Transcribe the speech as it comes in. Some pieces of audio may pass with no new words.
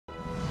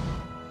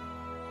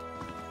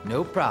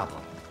No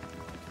problem.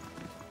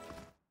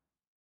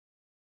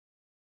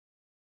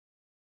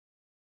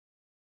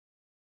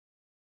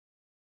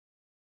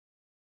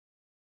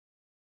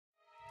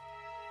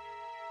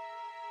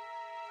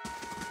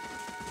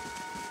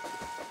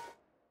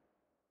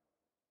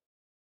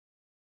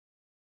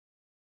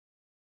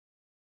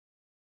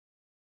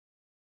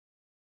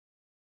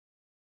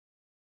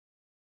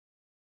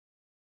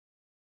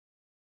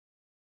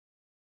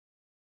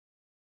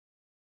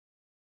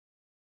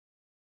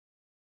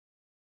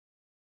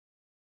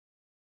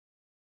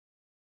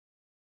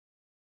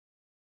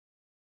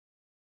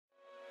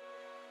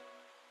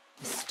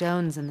 The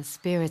stones and the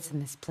spirits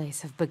in this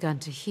place have begun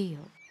to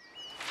heal.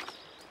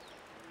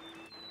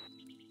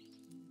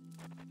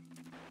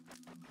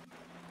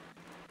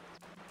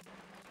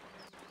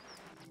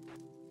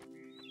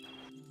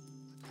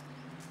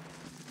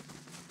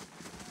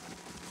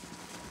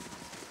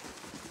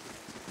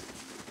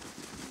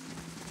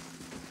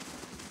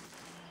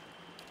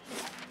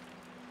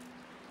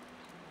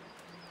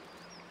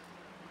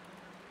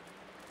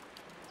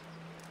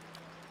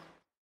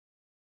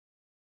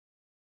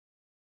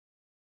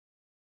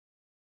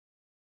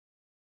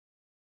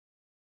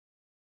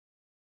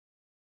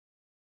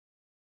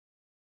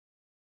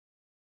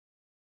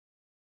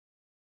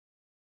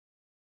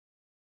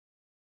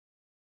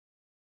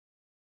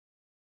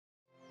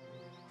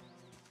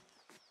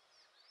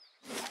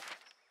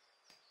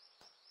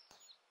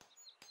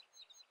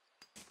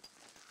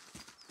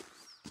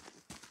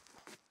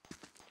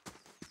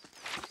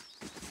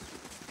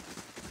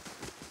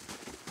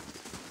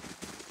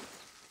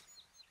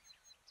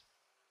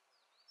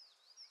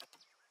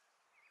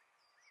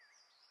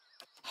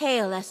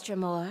 Hail,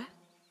 Estramor.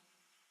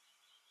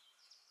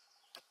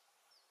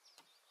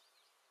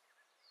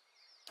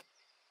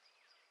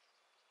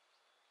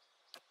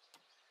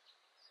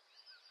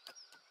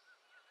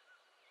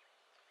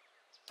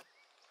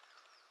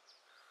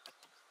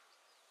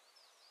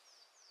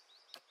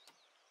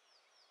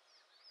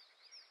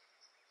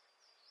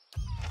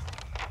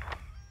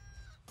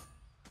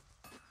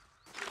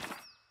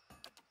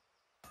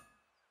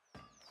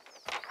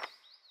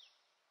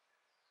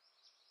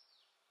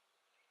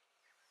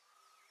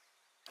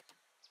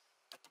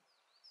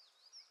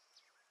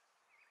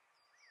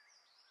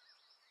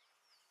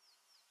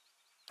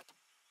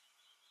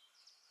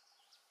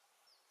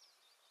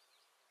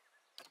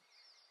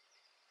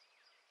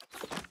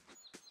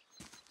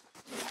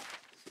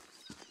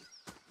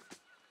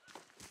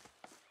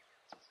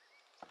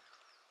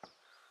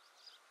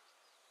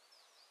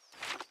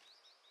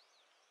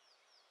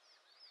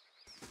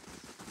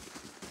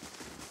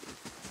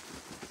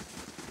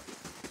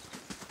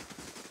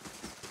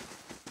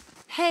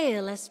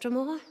 Hail,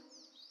 Estramor.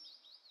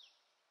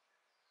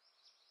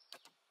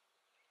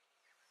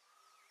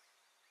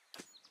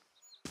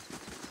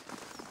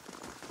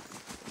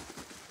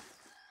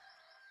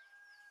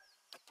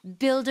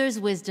 Builder's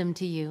wisdom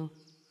to you.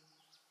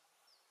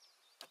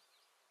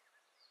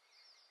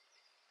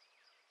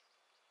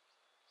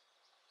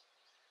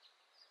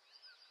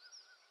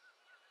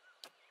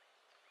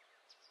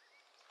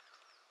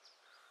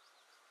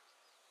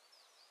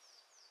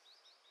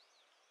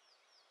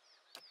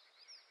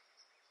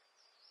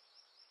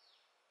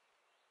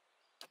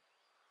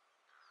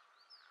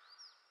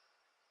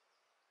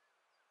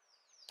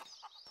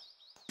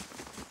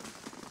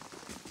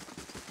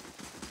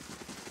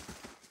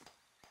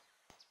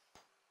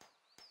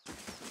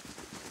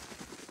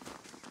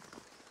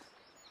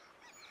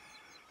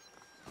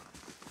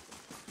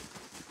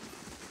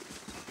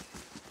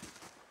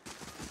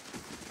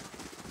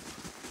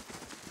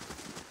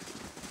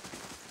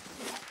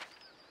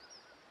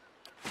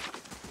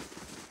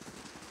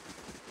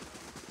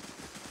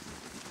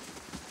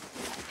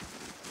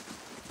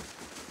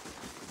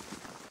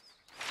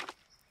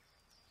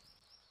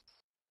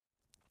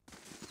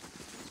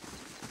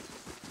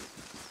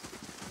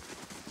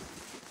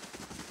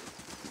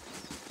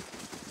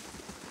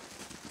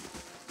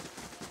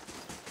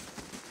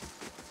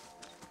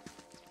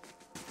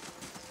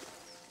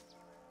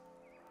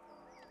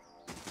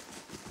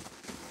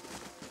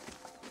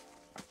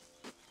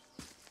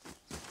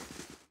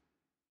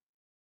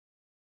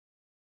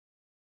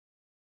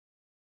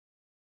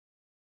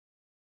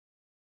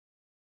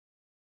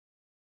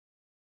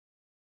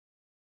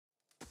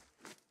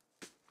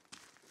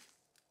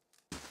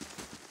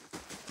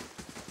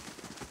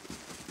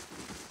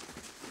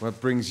 What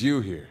brings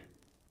you here?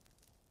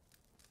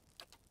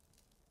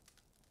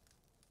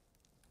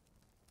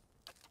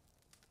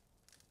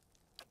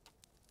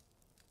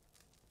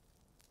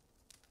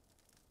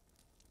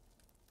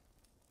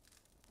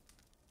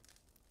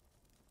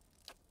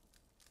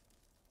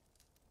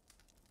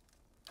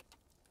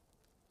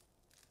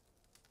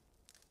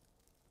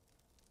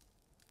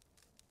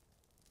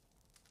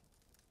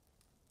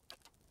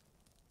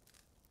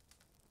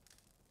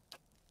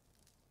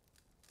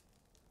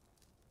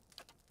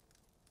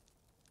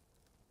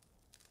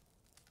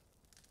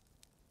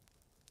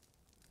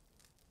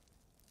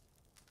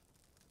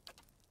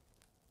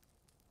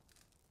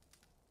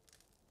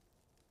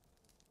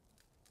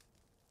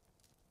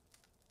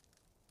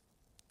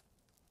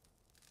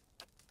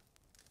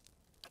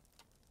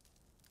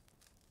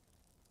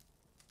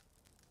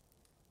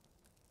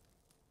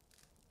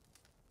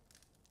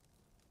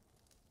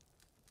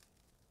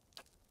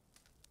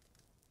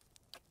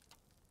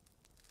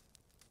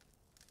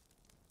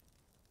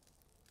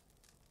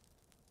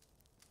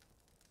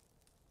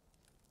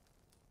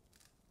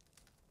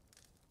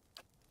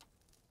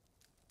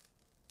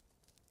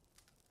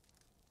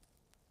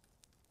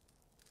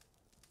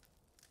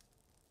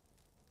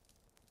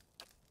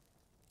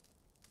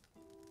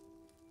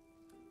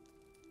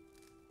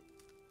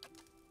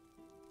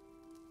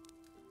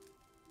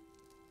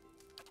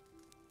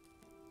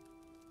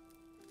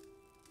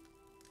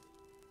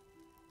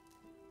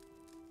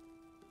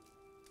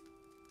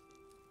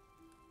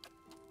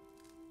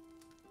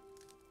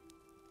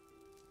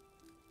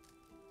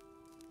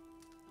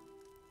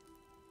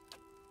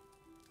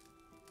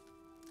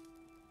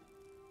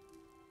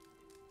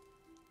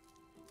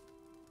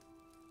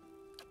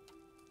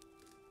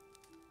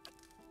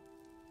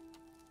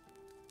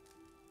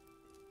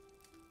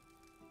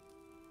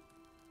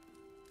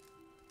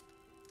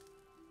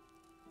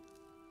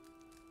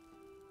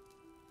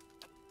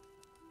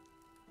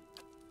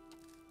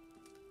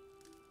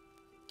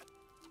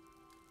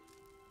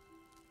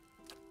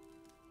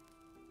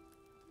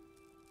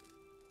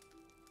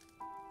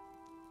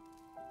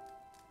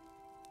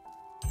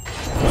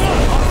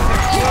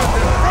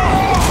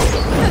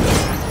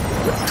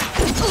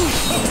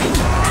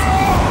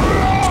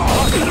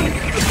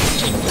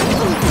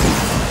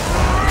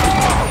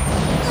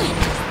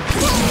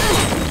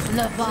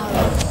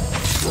 Lavala.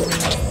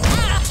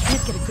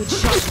 Can't get a good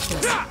shot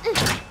at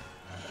this.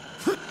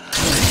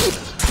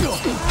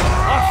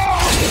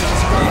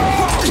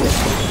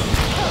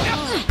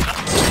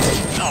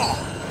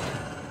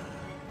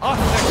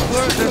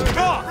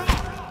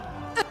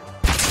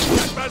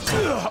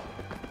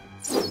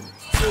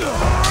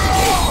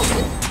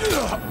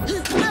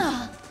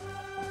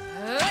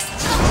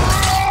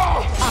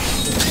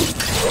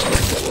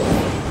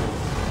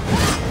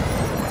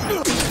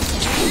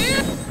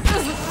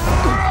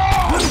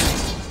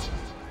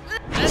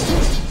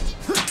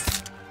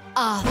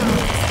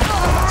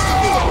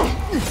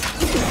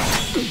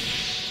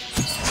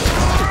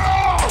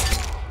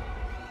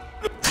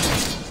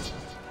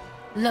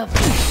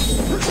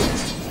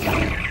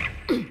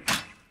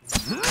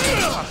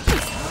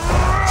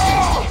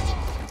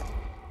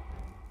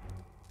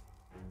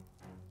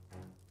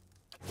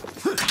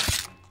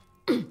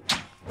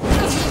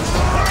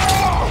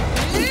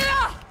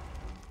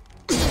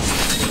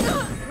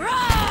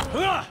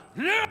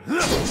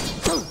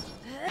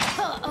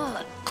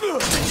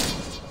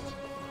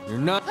 You're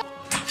not.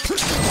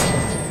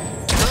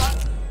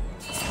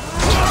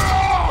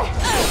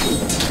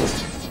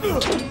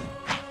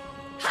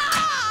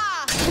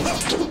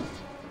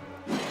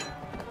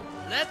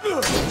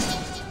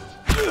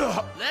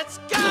 Let's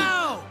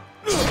go!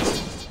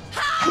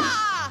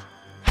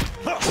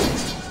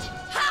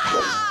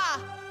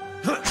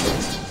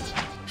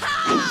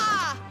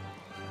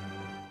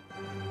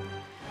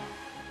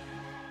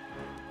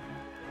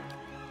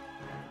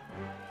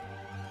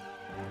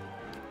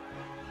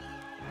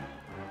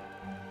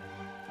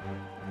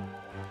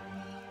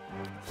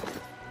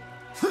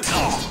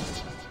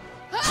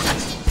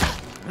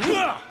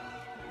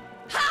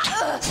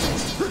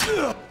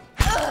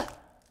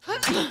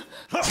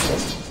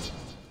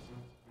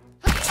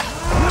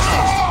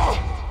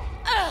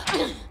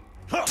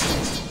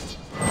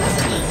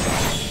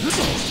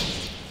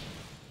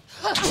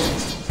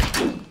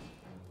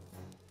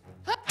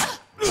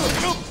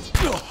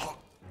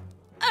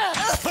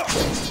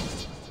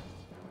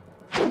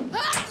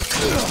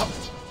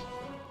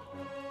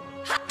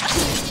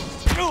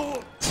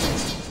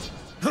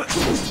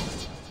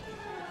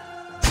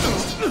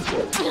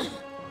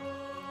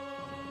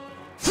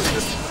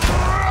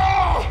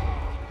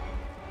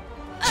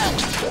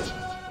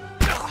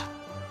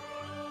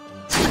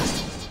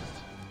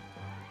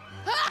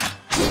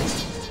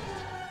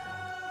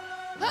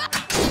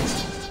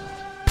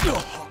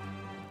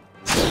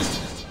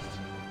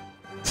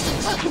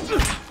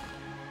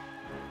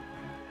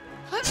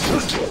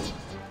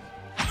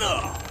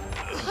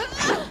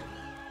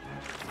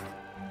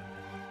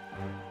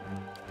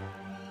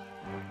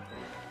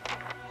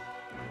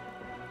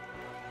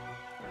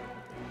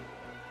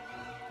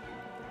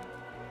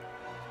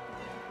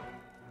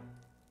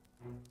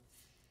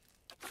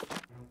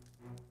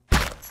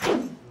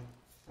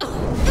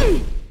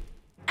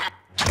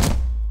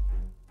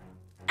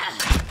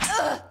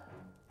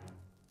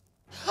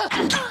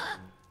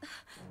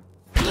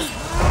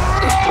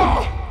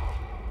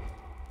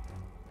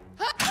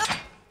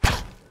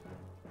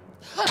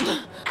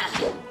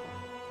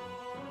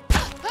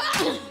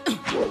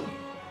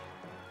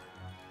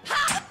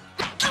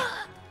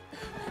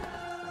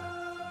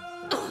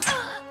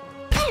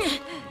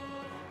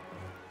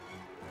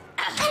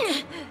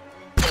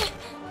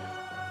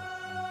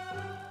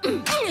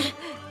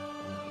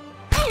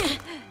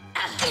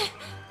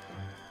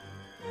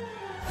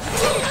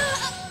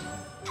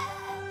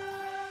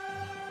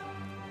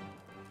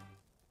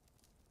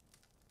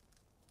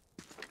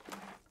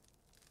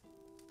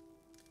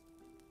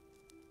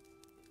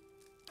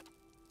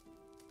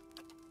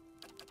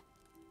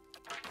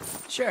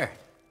 Sure.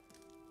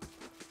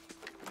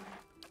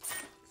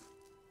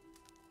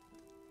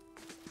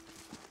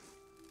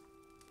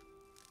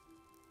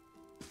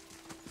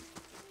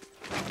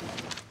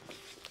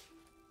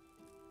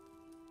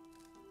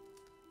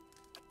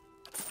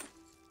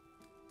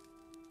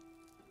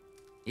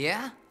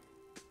 Yeah?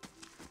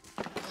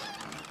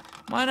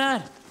 Why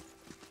not?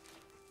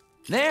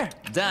 There,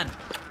 done.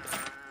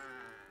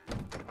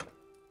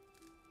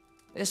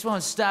 This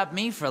won't stop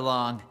me for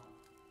long.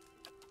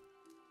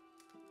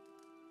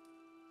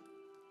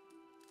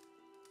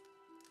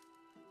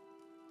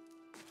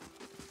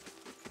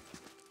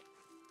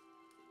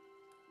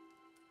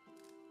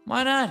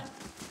 Why not?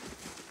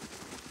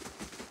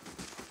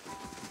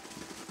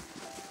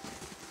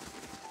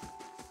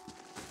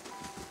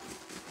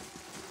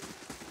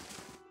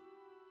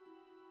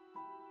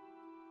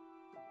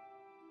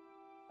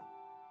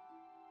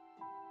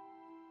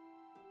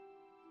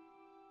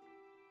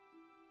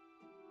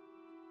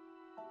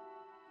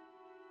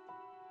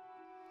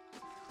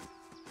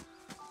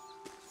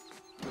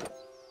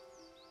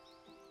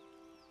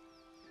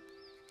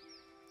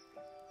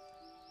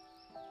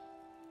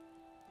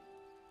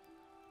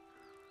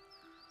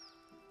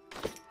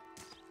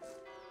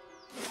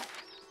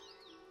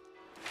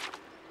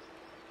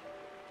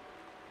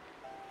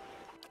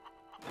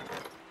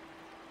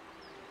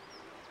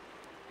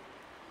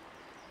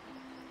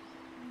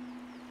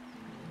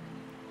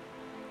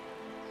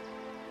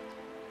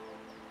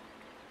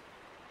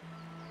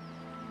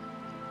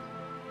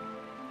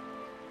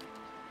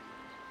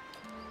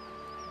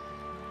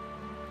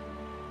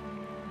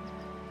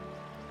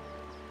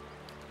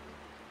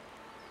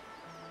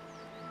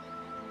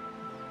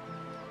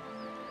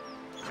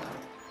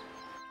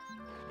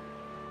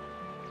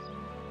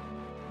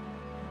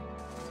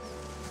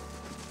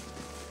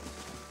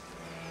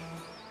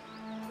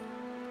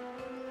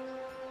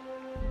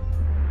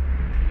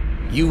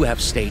 You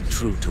have stayed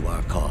true to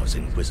our cause,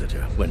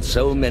 Inquisitor, when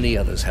so many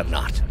others have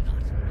not.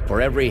 For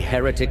every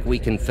heretic we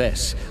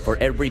confess, for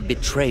every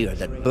betrayer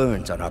that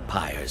burns on our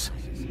pyres,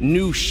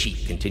 new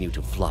sheep continue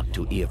to flock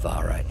to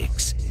Iavara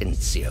Ix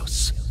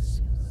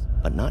Incios.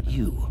 But not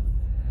you.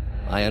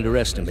 I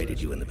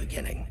underestimated you in the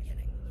beginning,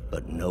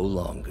 but no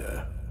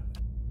longer.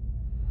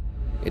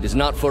 It is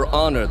not for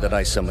honor that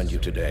I summoned you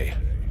today,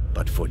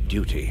 but for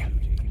duty.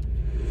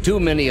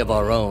 Too many of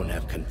our own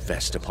have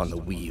confessed upon the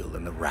wheel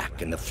and the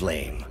rack and the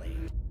flame.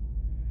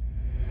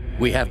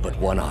 We have but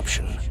one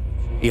option.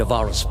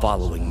 Iavara's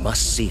following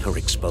must see her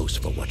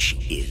exposed for what she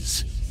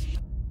is.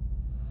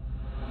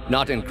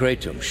 Not in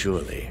Kratom,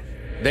 surely.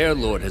 Their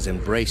lord has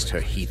embraced her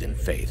heathen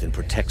faith and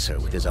protects her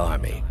with his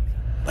army.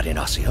 But in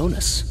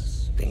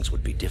Oceanus, things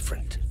would be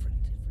different.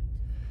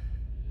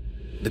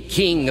 The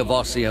king of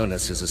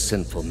Oceanus is a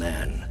sinful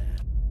man.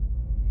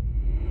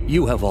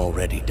 You have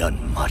already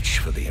done much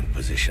for the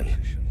Inquisition.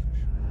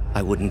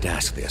 I wouldn't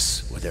ask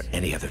this were there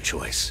any other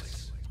choice.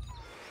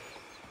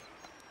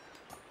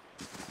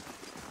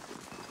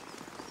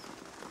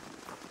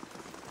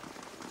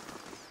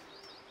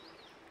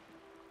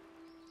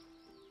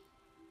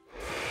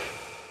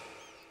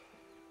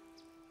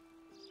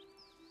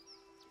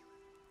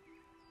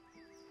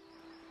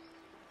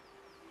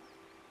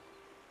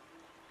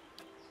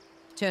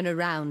 Turn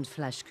around,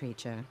 flesh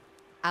creature.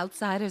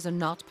 Outsiders are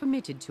not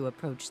permitted to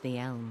approach the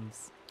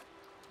elms.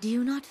 Do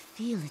you not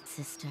feel it,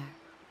 sister?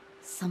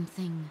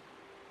 Something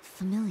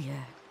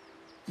familiar.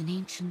 An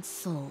ancient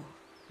soul,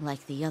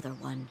 like the other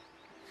one.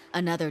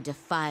 Another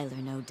defiler,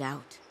 no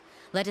doubt.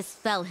 Let us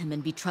fell him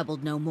and be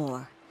troubled no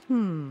more.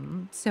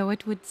 So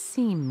it would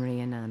seem,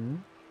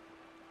 Rhiannon.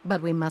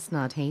 But we must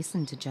not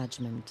hasten to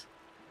judgment.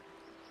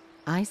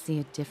 I see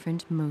a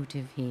different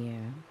motive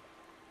here.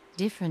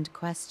 Different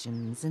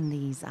questions in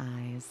these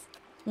eyes.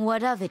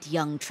 What of it,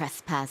 young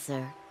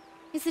trespasser?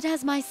 Is it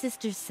as my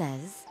sister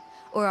says?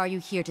 Or are you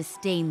here to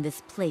stain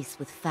this place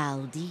with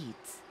foul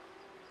deeds?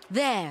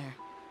 There,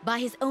 by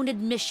his own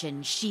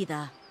admission,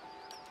 Sheetha.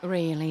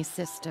 Really,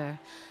 sister?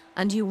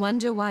 And you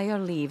wonder why your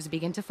leaves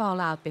begin to fall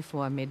out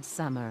before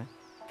midsummer?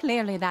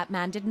 Clearly that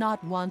man did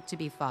not want to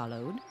be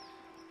followed.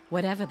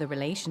 Whatever the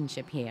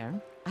relationship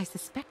here, I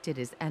suspect it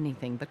is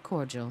anything but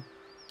cordial.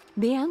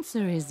 The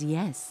answer is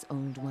yes,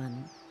 old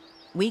one.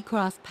 We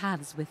crossed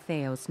paths with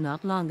Theos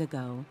not long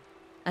ago,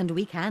 and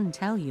we can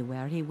tell you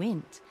where he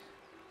went.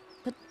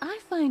 But I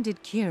find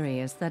it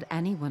curious that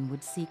anyone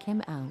would seek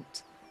him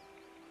out.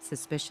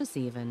 Suspicious,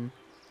 even.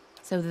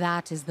 So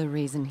that is the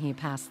reason he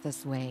passed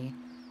this way.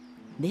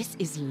 This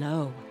is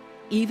low,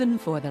 even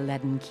for the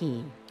Leaden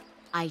Key.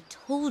 I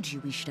told you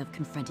we should have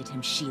confronted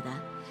him,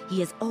 Sheetha.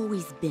 He has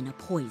always been a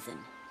poison.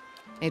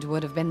 It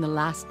would have been the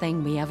last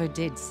thing we ever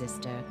did,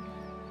 sister.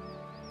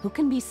 Who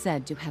can be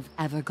said to have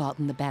ever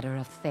gotten the better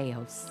of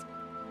Theos?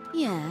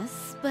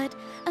 Yes, but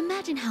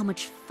imagine how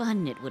much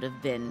fun it would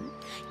have been.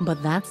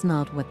 But that's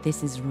not what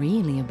this is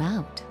really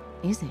about,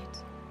 is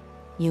it?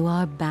 You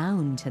are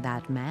bound to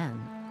that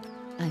man.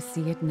 I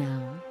see it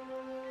now.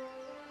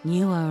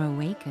 You are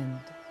awakened.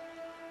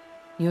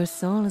 Your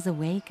soul is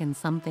awake and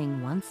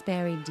something once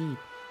buried deep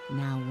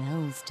now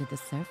wells to the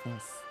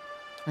surface.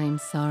 I am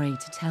sorry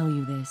to tell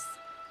you this,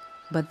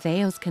 but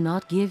Theos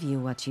cannot give you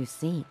what you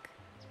seek.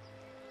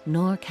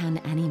 Nor can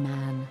any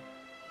man.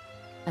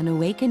 An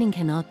awakening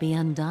cannot be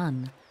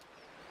undone.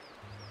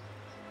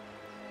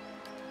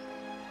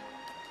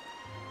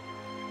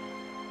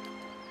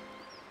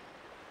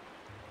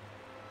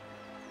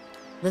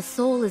 The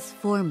soul is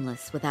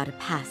formless without a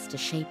past to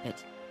shape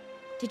it.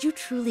 Did you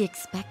truly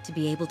expect to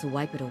be able to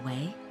wipe it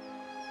away?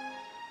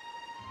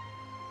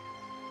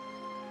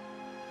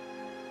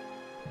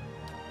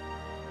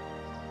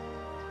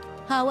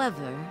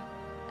 However,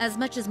 as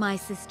much as my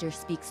sister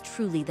speaks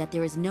truly that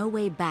there is no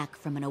way back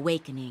from an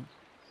awakening,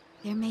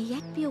 there may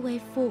yet be a way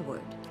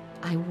forward.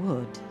 I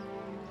would.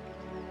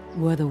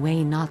 Were the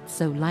way not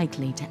so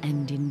likely to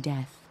end in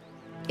death.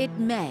 It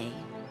may,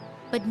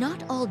 but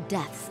not all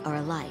deaths are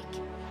alike,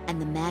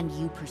 and the man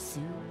you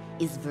pursue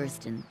is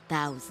versed in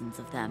thousands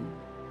of them.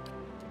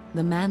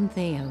 The man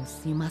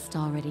Theos you must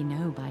already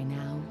know by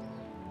now.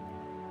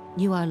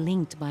 You are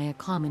linked by a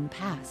common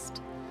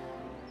past.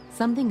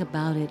 Something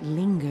about it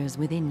lingers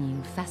within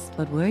you,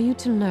 but were you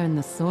to learn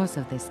the source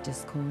of this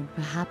discord,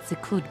 perhaps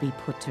it could be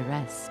put to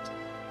rest.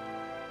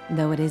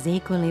 Though it is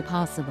equally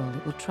possible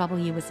it will trouble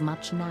you as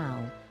much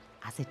now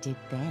as it did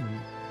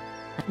then.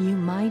 You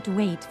might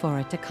wait for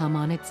it to come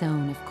on its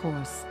own, of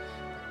course,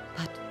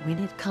 but when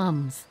it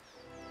comes,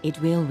 it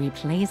will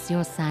replace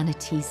your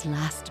sanity's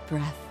last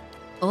breath.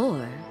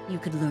 Or you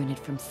could learn it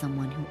from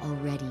someone who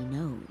already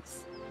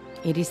knows.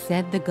 It is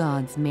said the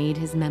gods made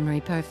his memory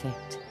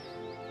perfect,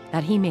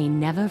 that he may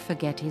never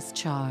forget his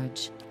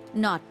charge.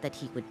 Not that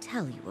he would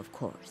tell you, of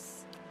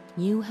course.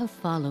 You have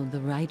followed the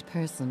right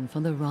person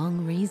for the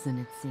wrong reason,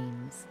 it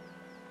seems.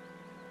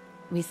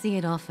 We see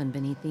it often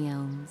beneath the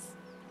elms.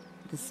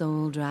 The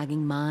soul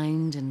dragging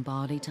mind and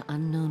body to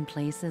unknown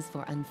places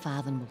for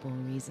unfathomable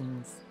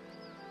reasons.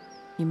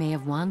 You may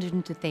have wandered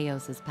into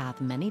Theos's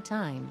path many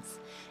times,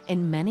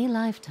 in many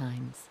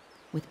lifetimes,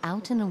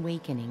 without an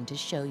awakening to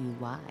show you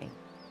why.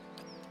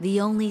 The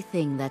only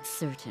thing that's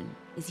certain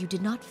is you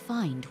did not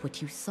find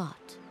what you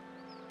sought.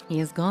 He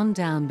has gone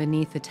down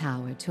beneath the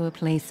tower to a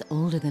place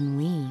older than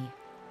we,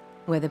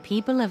 where the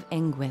people of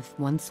Engwith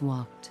once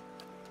walked.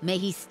 May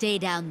he stay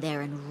down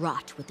there and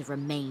rot with the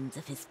remains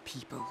of his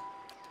people.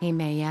 He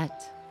may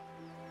yet.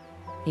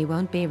 He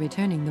won't be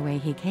returning the way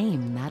he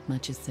came, that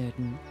much is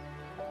certain.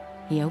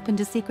 He opened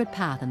a secret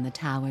path in the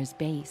tower's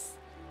base,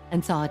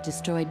 and saw it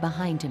destroyed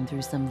behind him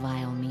through some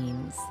vile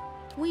means.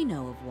 We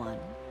know of one.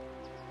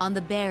 On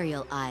the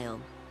burial isle,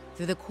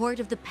 through the court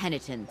of the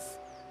penitents,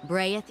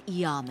 Braeth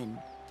Yaman.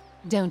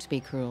 Don't be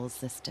cruel,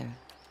 sister.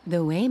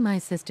 The way my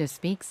sister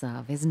speaks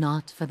of is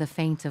not for the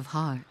faint of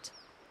heart.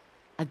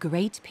 A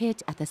great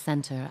pit at the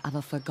center of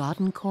a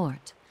forgotten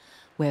court,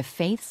 where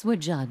faiths were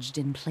judged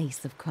in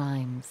place of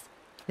crimes.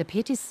 The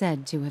pit is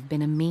said to have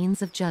been a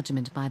means of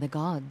judgment by the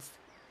gods.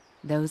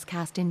 Those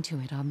cast into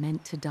it are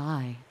meant to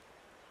die.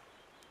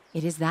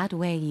 It is that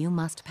way you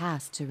must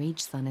pass to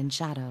reach Sun and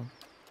Shadow.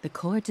 The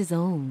court is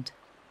old.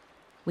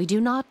 We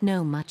do not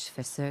know much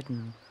for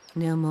certain,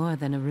 no more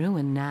than a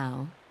ruin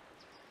now.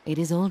 It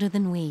is older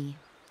than we,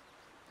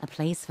 a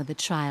place for the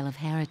trial of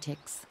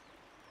heretics.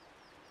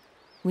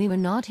 We were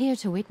not here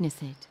to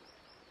witness it,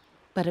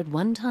 but at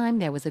one time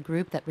there was a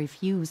group that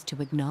refused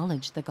to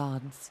acknowledge the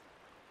gods.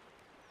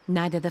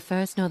 Neither the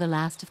first nor the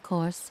last, of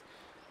course,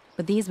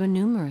 but these were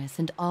numerous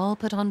and all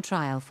put on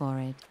trial for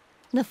it.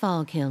 The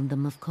fall killed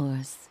them, of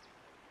course.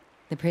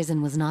 The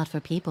prison was not for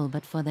people,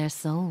 but for their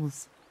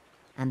souls,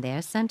 and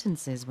their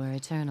sentences were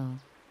eternal.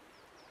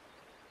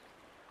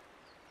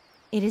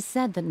 It is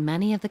said that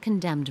many of the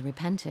condemned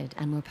repented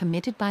and were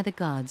permitted by the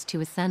gods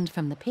to ascend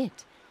from the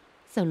pit,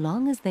 so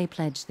long as they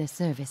pledged their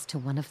service to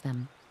one of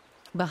them.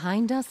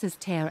 Behind us is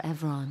Ter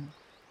Evron,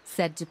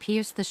 said to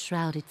pierce the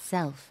shroud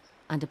itself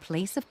and a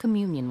place of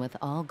communion with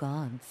all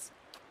gods.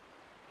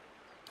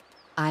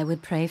 I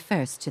would pray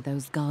first to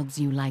those gods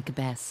you like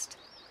best.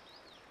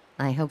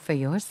 I hope for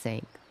your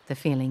sake the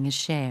feeling is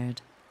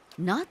shared.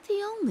 Not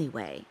the only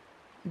way.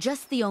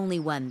 Just the only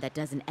one that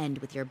doesn't end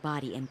with your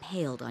body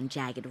impaled on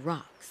jagged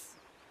rocks.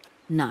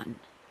 None.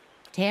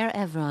 Ter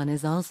Evron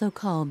is also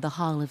called the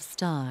Hall of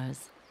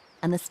Stars,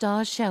 and the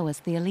stars show us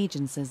the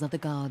allegiances of the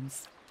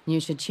gods. You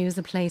should choose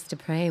a place to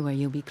pray where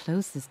you'll be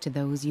closest to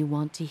those you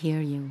want to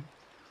hear you.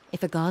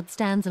 If a god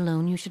stands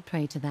alone, you should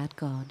pray to that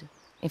god.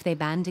 If they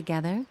band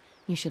together,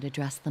 you should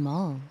address them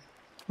all.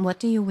 What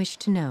do you wish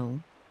to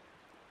know?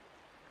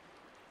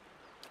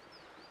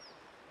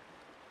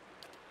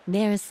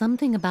 There is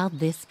something about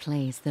this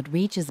place that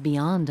reaches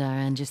beyond our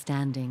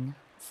understanding.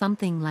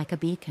 Something like a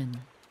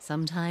beacon.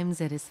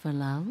 Sometimes it is for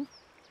love,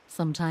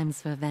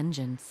 sometimes for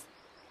vengeance,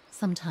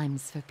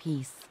 sometimes for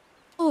peace.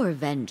 Or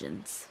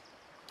vengeance.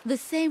 The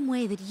same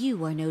way that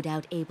you are no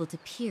doubt able to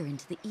peer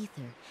into the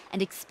ether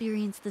and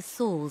experience the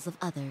souls of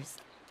others.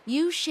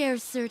 You share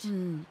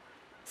certain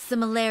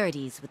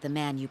similarities with the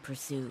man you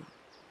pursue.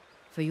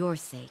 For your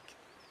sake,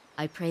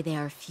 I pray they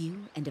are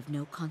few and of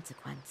no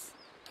consequence.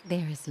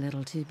 There is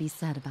little to be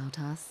said about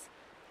us,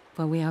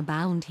 for we are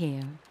bound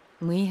here.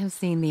 We have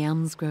seen the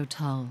elms grow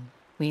tall.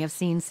 We have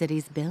seen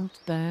cities built,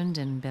 burned,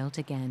 and built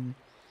again.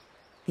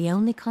 The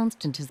only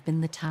constant has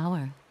been the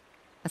tower,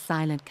 a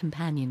silent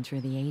companion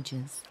through the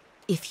ages.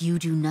 If you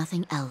do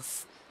nothing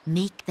else,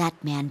 make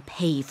that man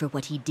pay for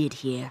what he did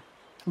here.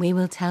 We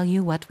will tell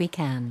you what we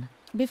can.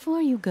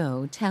 Before you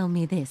go, tell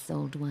me this,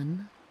 old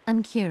one.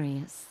 I'm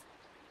curious.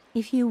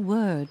 If you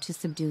were to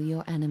subdue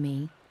your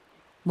enemy,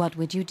 what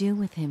would you do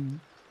with him?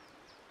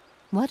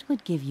 What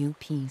would give you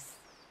peace?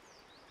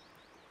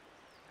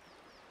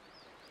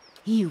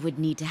 You would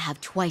need to have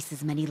twice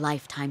as many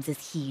lifetimes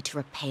as he to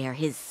repair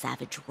his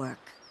savage work.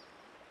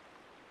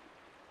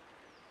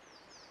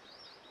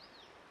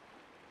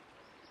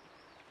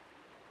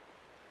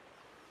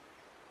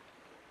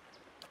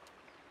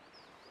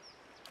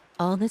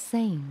 All the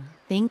same,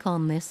 think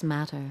on this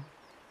matter.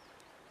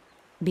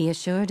 Be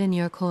assured in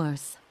your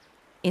course.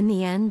 In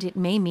the end, it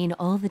may mean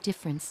all the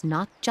difference,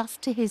 not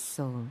just to his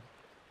soul,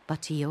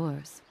 but to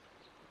yours.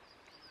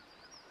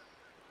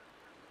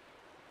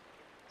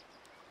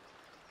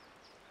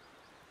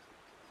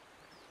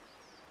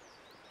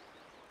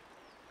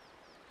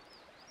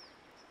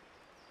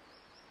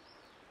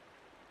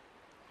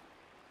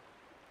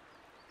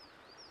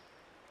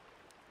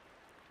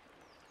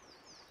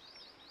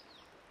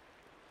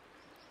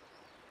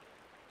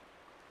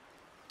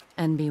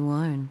 And be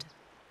warned.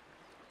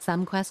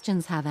 Some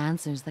questions have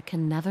answers that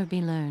can never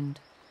be learned,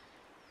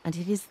 and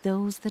it is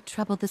those that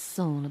trouble the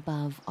soul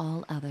above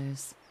all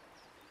others.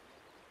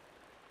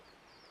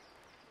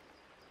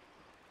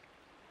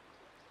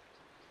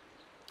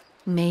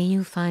 May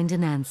you find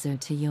an answer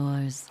to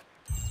yours.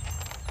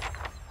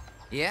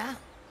 Yeah?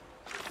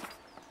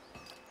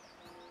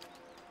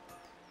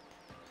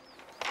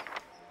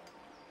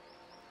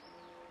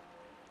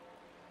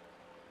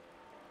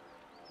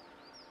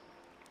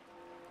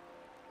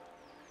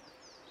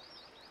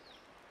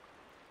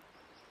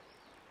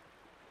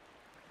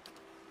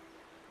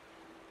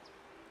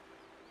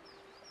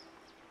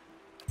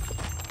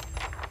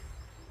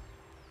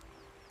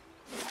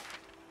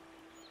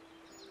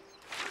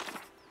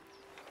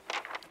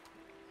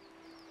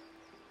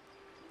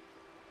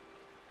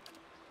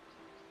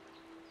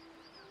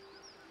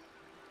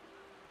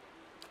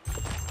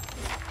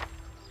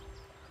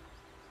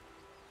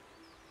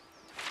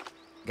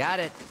 Got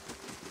it.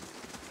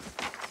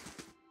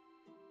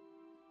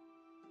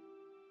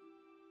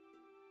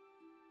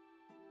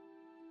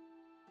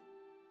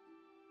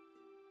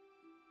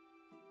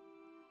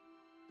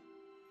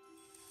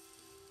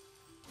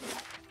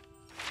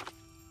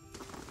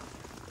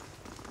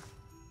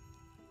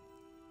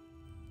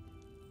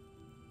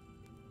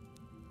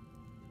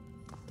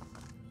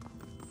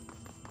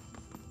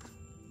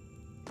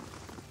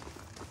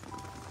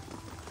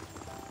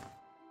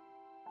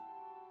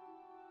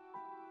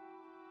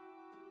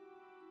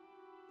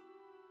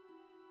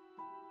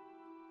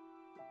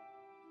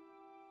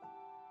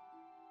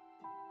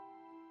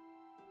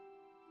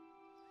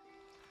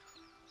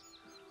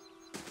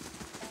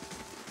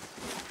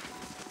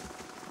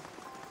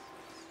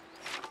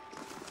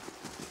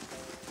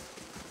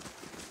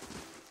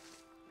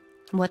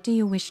 What do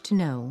you wish to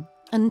know?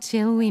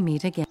 Until we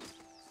meet again.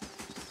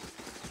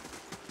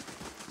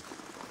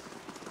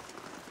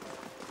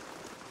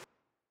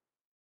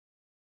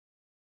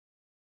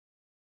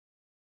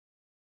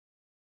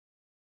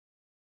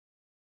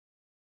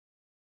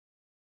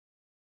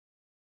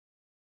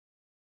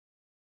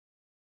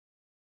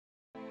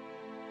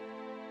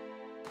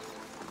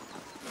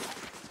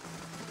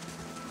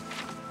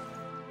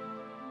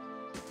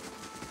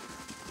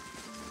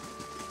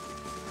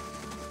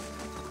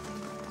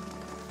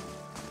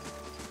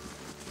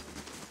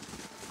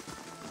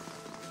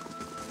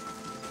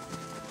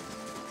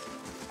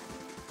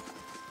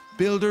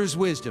 Builder's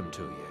wisdom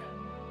to you.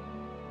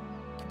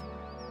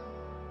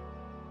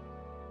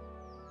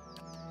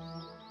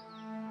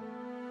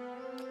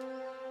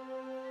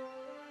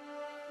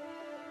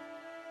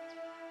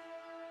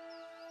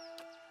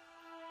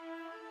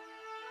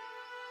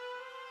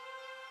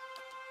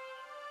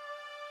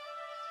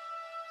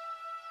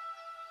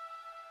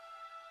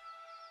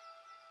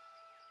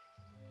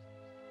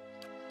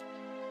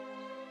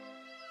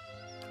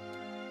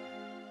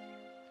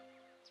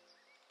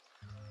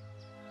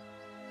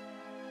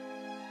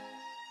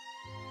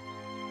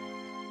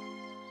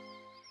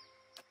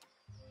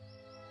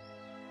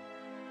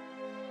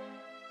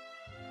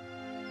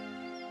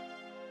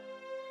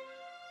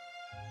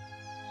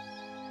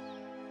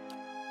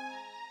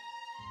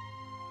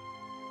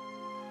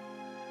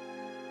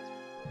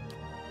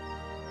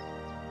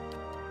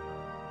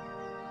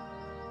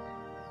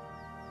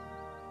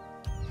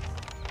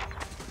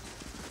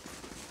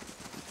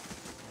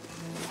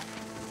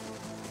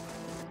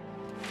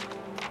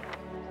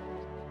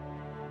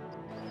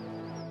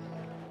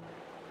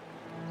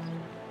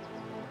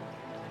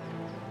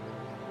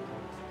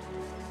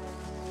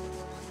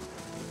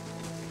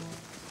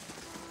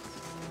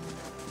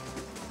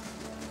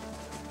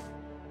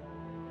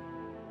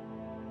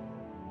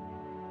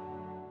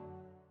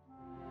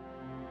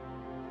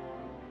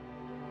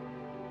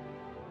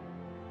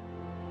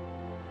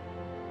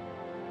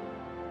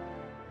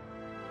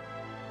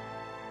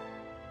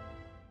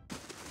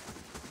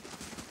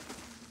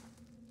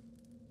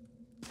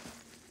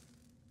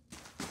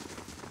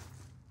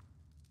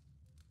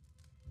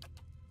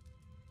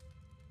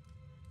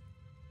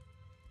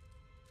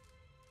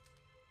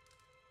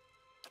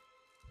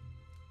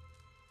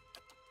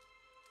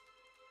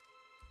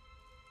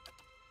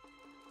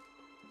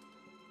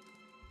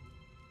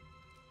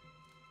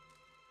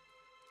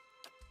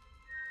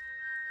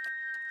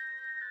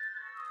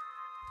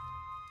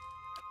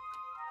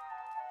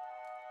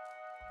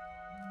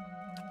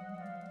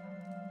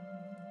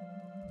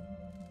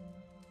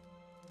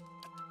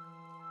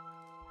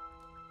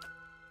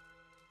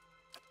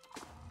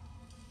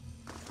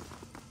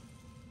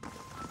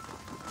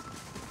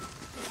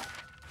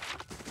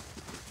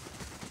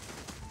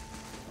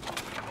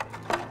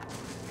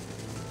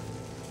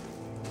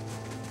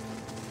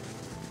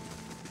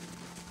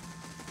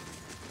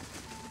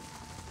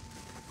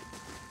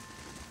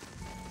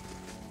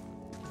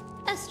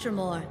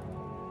 Estremor.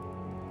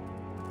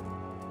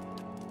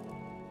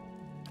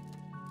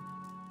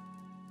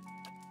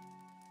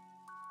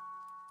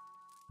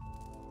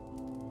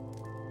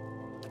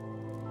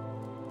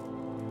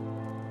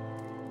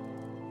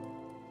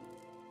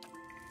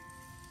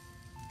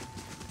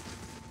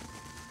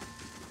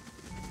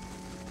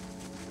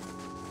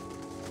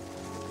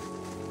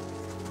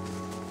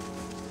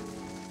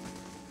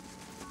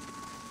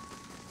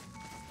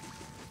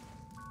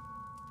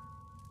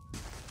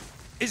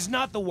 Is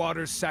not the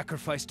water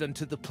sacrificed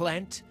unto the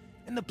plant,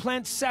 and the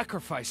plant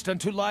sacrificed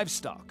unto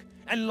livestock,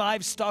 and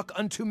livestock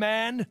unto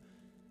man?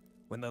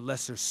 When the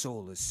lesser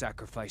soul is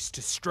sacrificed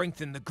to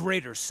strengthen the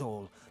greater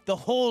soul, the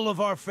whole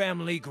of our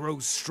family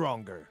grows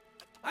stronger.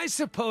 I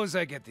suppose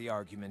I get the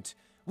argument.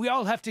 We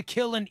all have to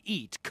kill and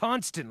eat,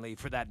 constantly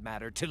for that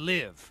matter, to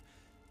live.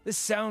 This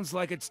sounds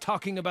like it's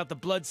talking about the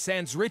Blood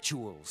Sands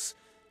rituals.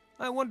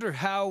 I wonder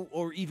how,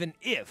 or even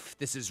if,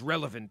 this is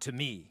relevant to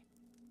me.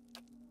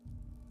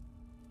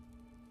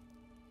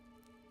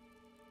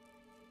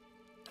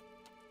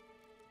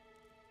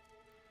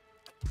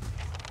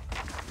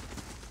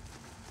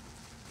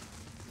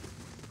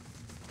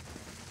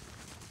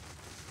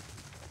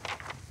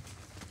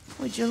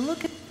 Would you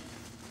look at...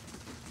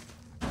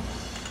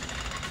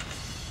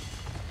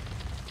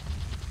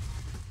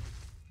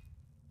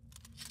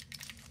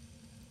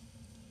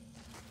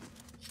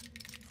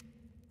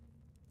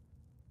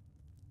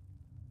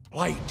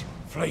 light,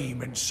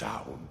 flame, and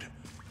sound.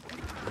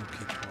 We'll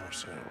keep to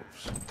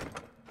ourselves.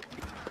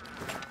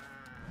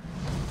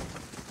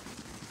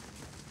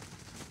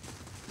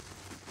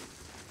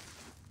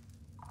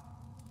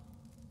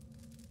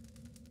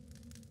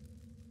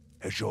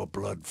 As your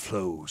blood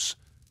flows,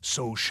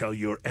 so shall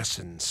your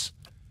essence.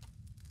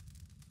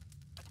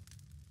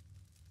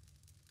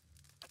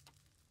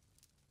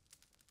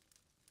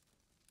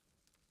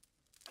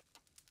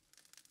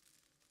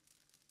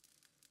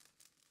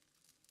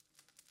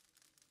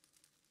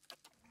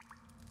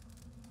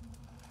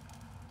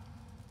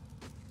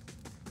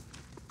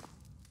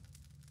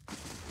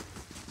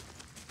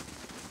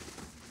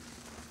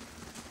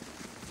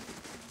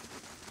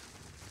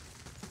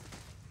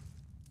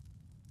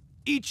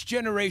 Each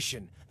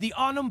generation, the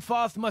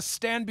Anumfoth must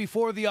stand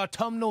before the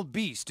autumnal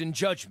beast in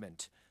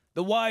judgment.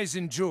 The wise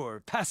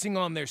endure, passing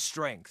on their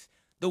strength.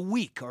 The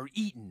weak are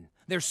eaten,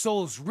 their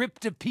souls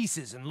ripped to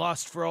pieces and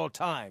lost for all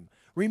time,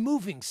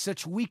 removing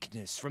such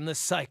weakness from the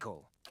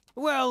cycle.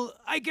 Well,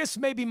 I guess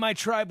maybe my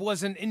tribe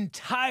wasn't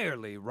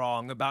entirely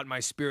wrong about my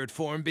spirit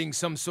form being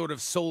some sort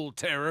of soul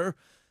terror.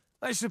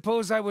 I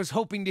suppose I was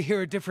hoping to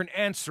hear a different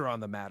answer on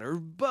the matter,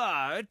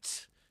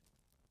 but...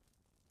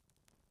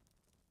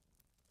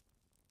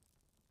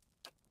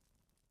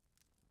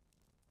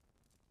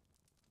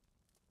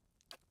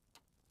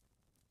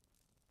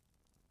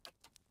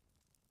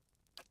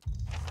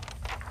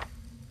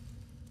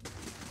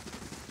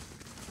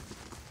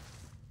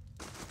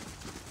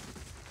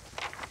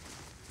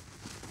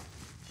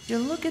 You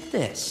look at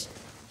this.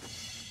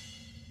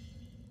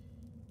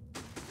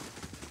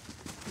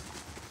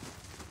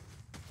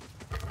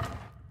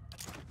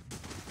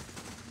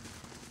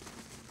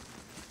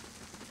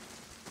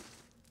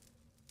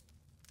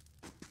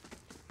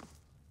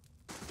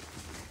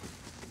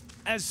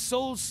 As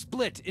souls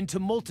split into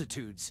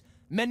multitudes,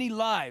 many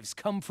lives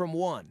come from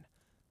one.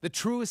 The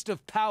truest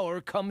of power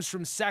comes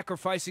from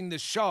sacrificing the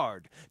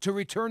shard to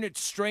return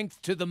its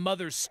strength to the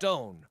Mother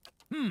Stone.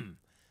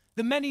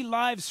 The many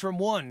lives from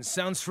one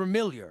sounds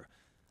familiar.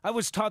 I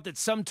was taught that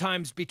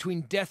sometimes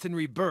between death and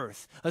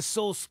rebirth, a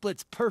soul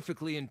splits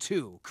perfectly in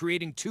two,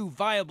 creating two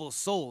viable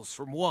souls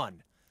from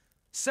one.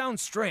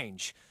 Sounds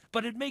strange,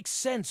 but it makes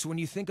sense when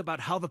you think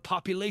about how the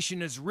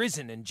population has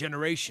risen in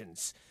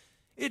generations.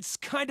 It's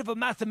kind of a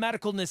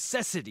mathematical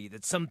necessity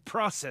that some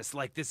process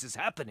like this is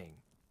happening.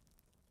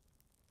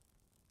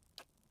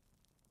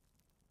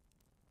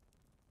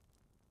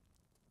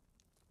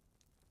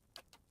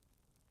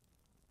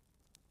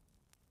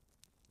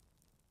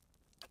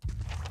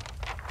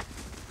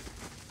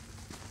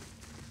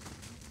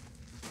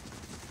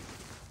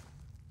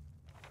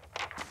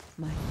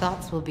 My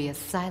thoughts will be as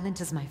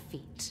silent as my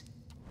feet.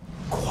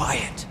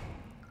 Quiet.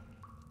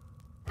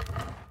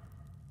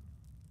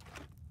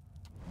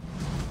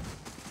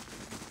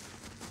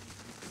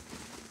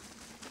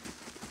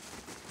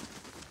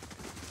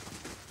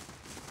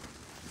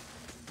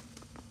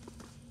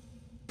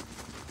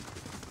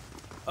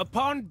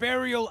 Upon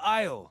Burial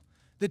Isle,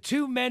 the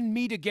two men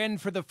meet again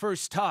for the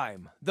first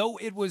time, though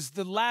it was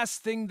the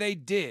last thing they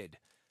did.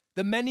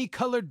 The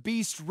many-colored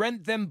beast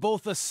rent them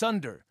both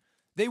asunder.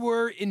 They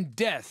were, in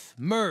death,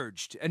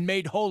 merged and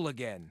made whole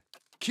again.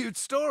 Cute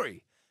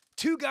story.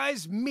 Two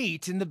guys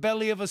meet in the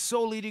belly of a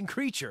soul-eating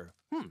creature.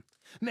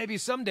 Maybe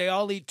someday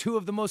I'll eat two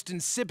of the most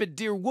insipid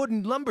deer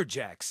wooden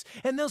lumberjacks,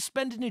 and they'll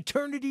spend an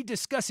eternity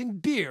discussing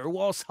beer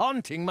whilst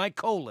haunting my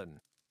colon.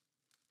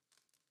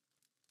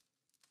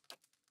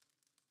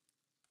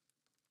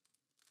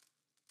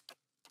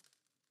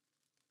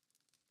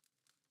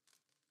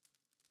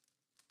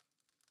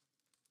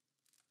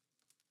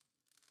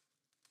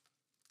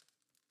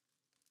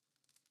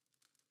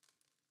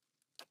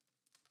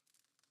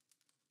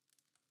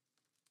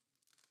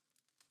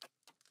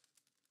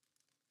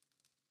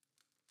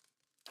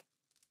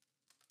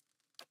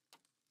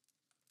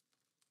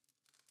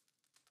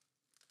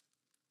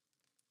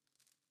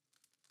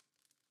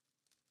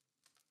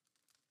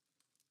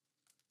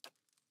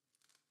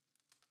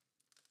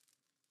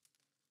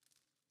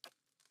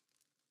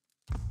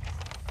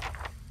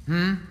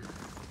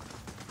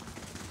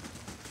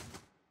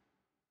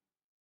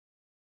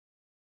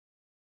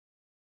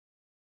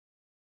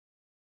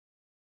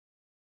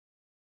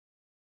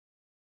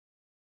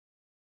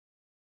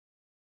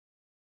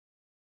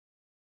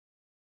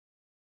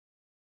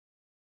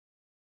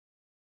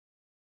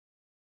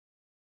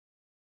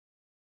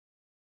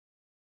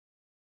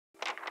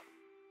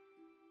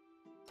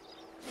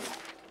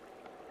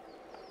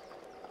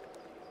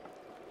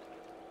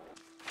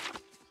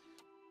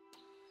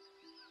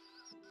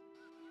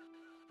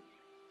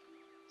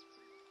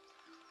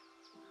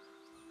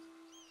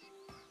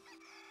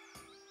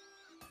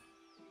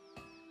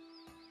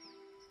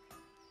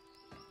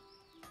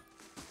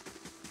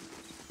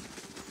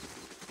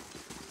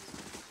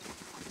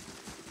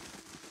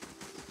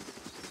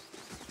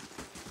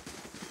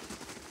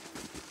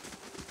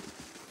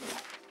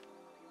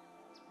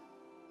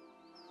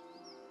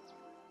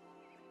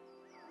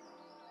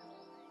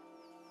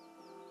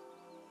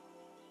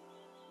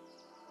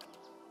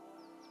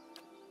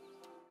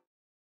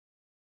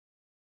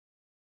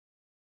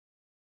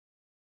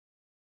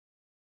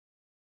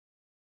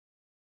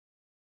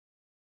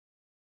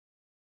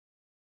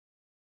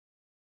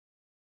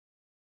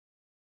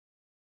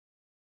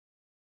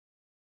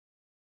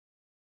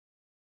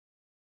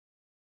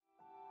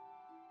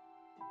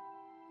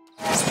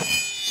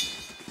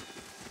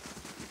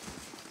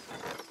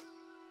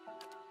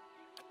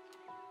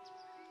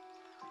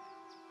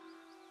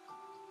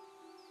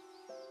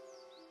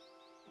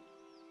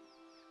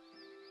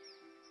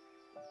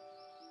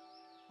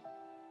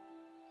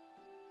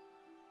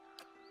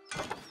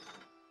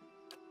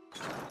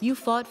 You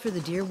fought for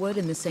the Deerwood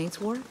in the Saints'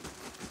 War?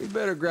 You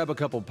better grab a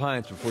couple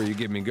pints before you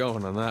get me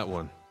going on that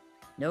one.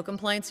 No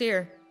complaints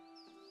here.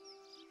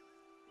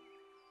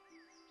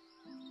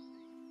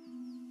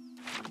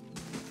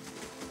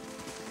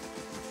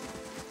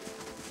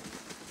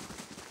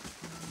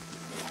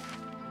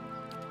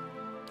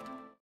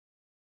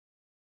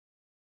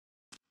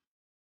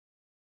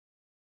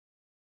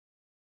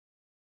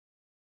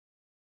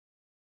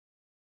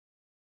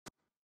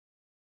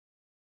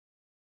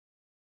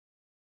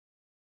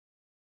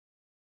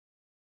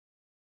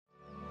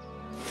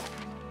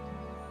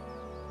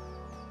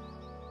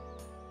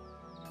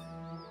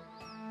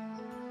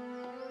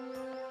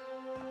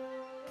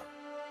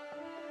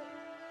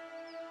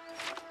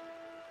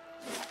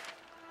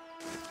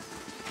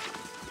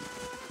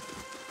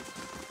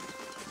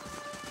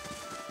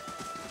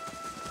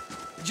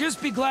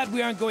 Just be glad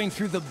we aren't going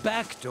through the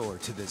back door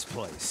to this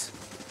place.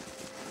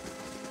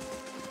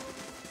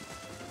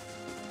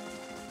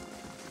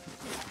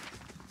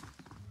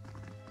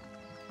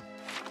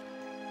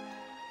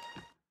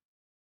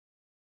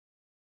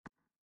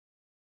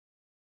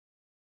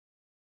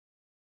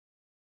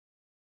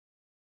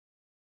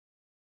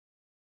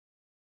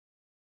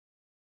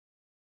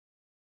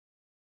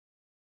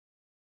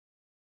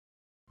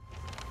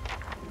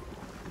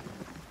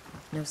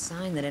 No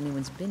sign that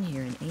anyone's been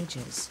here in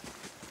ages.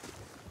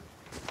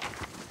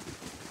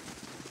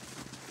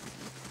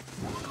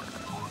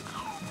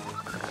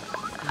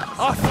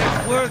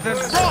 Arthur Worthen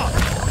Rock!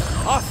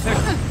 Arthur!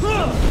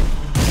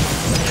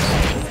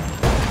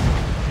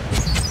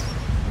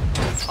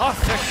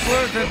 Arthur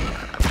Worthen!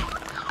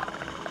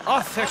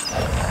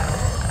 Arthur!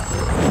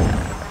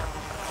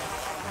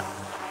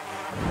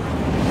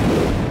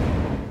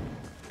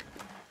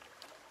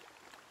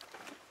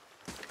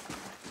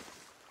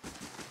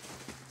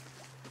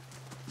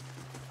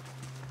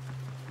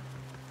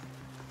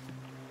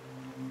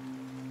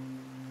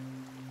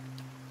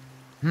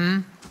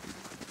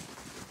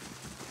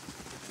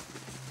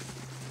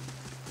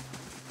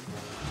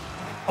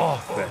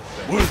 Arthur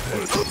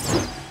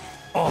Worthen.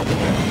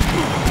 Arthur.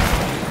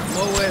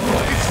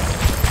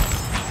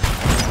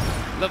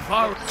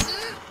 Lavar.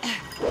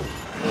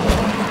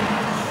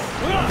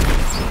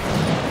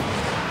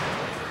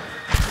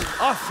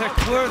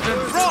 Arthur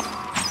Worthen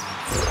Rock!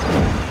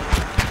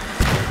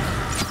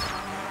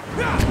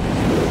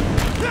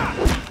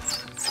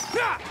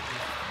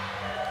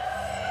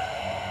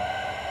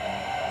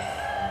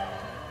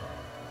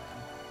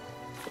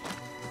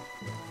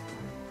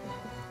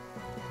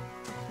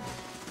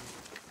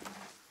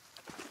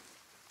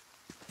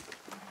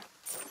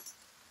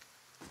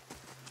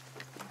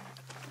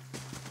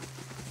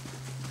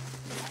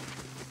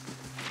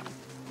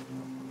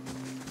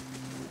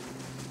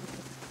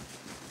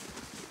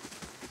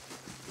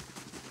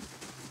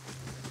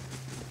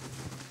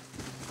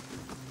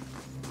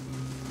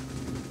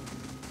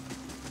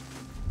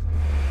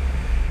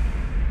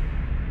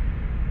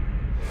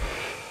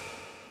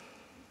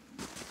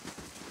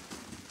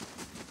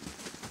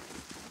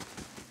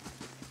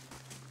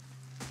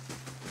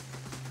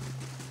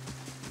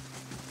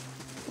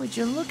 Would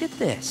you look at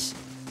this?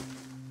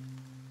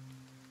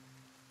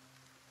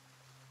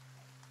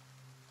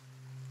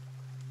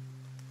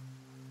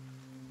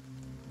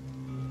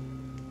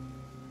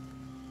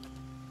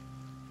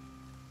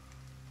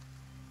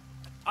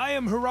 I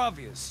am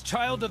Haravius,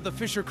 child of the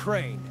Fisher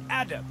Crane,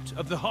 adept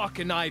of the Hawk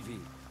and Ivy,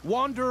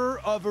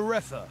 wanderer of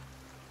Eretha.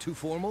 Too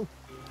formal?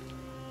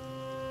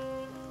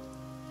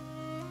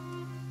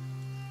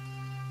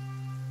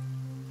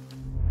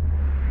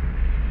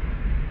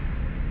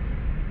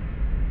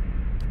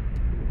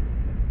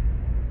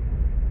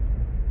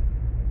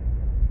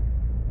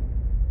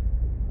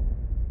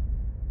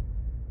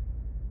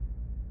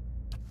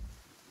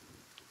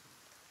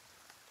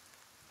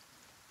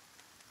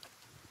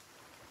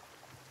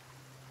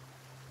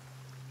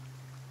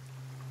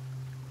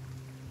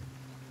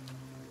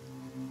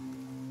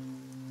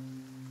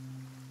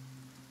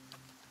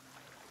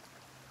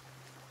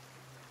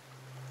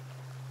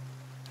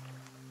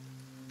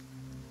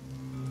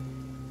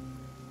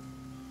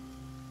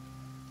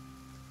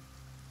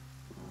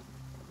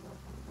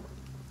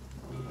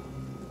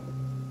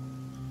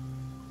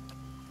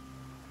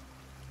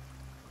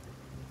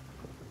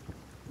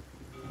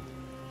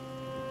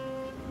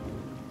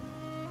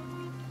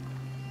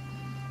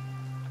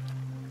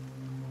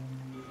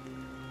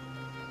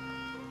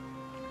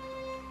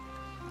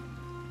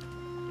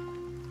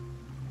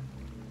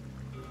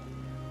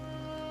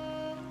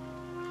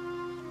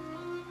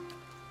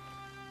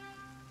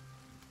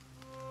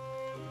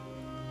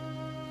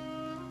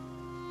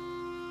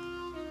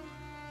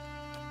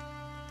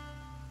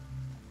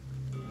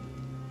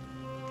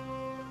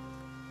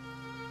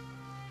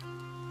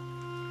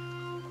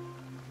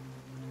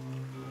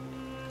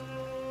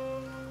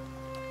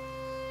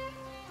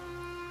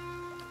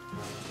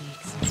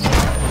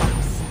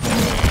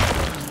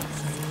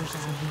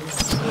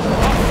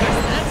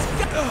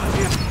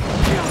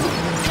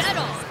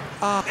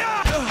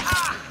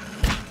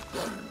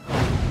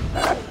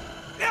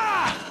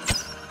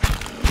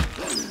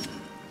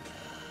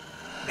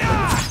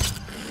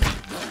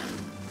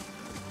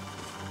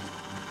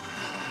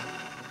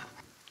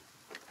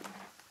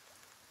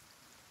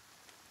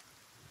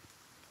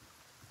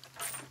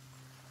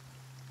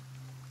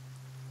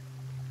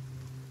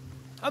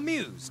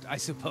 Amused, I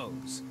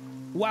suppose.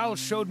 Wal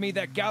showed me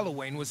that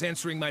Galawain was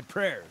answering my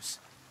prayers.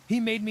 He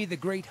made me the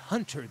great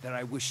hunter that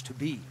I wished to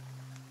be.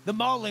 The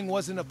mauling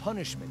wasn't a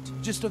punishment,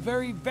 just a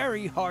very,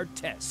 very hard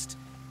test.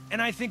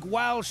 And I think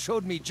Wal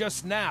showed me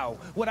just now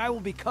what I will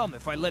become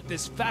if I let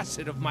this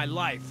facet of my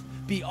life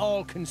be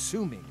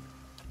all-consuming.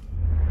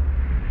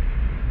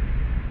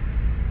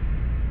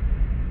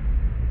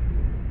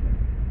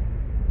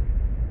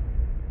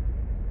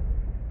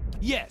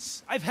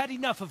 Yes, I've had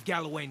enough of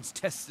Galawain's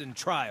tests and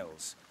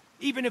trials.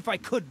 Even if I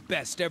could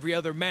best every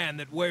other man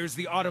that wears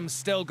the Autumn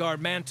Stelgar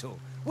mantle,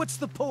 what's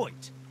the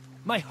point?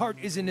 My heart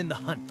isn't in the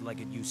hunt like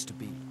it used to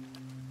be.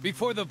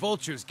 Before the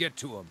vultures get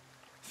to him,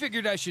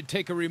 figured I should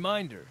take a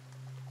reminder.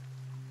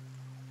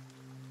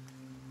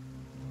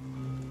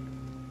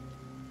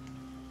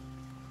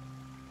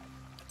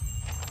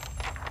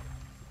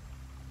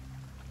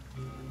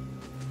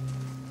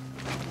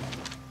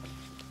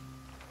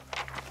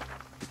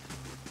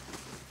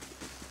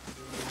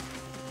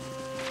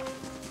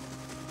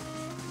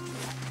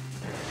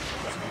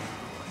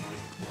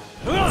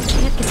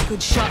 Can't get a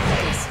good shot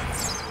at this.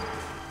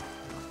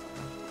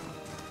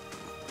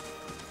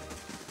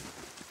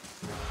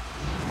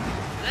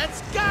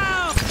 Let's go!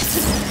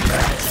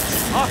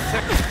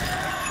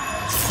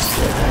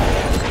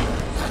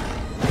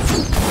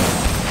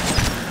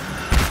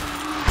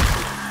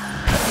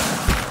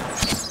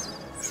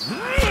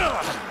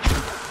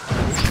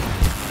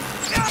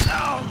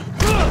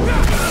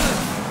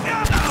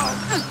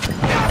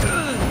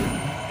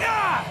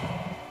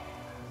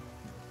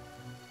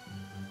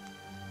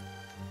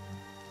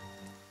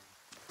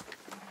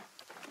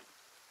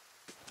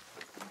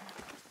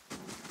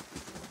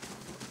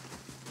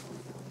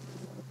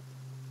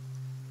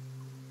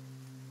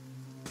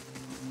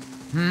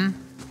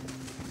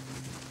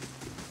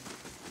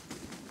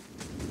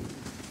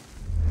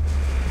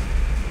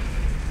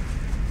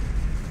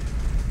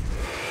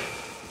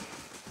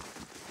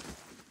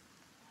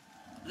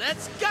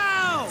 Let's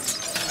go!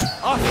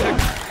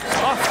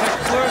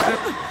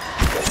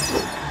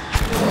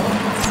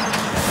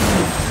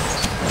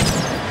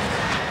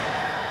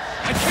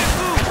 I can't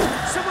move!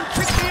 Someone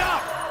pick me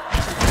up!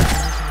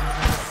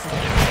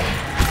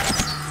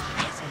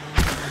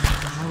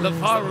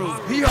 Lafaru,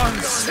 beyond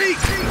seek!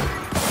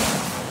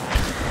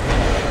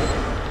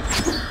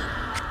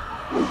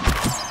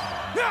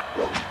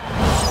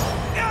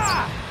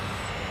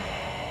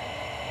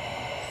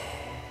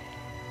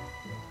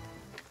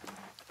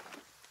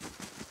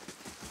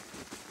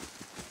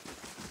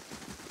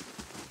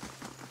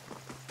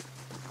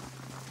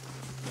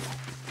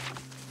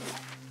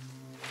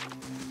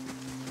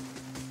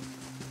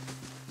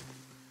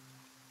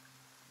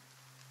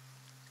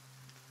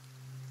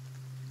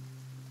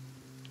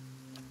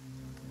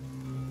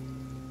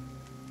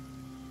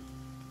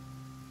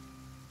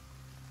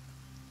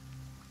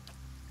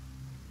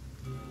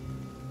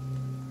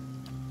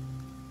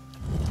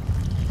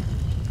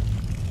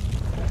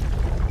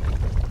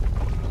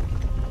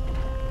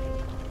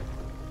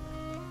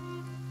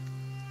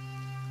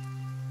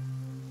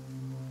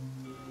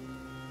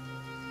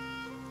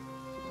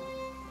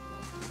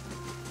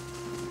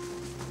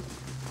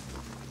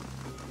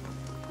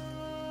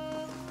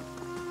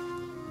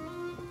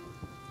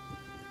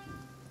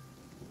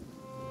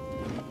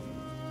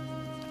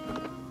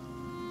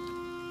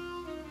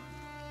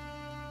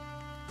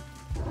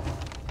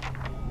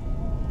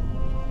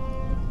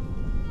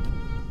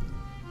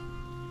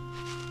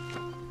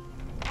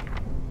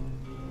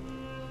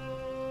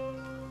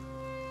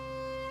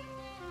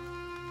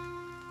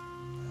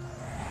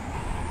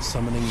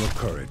 Summoning your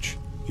courage,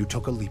 you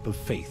took a leap of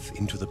faith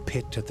into the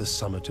pit at the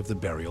summit of the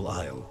Burial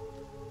Isle.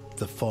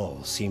 The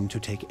fall seemed to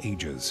take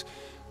ages,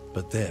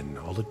 but then,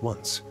 all at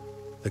once,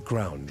 the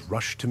ground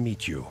rushed to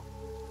meet you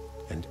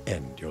and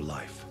end your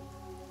life.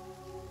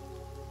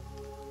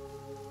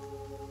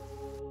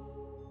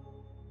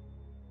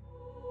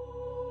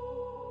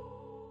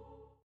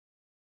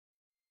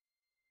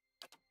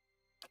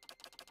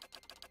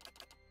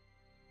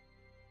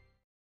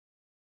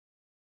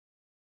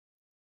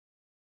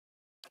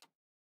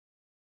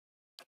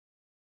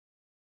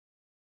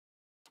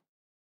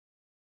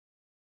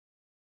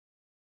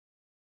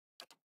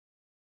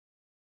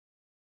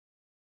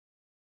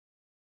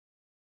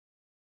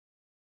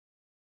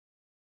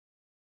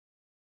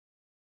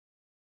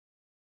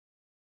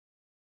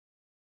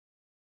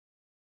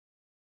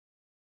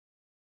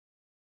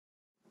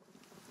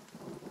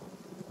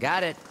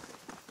 Got it.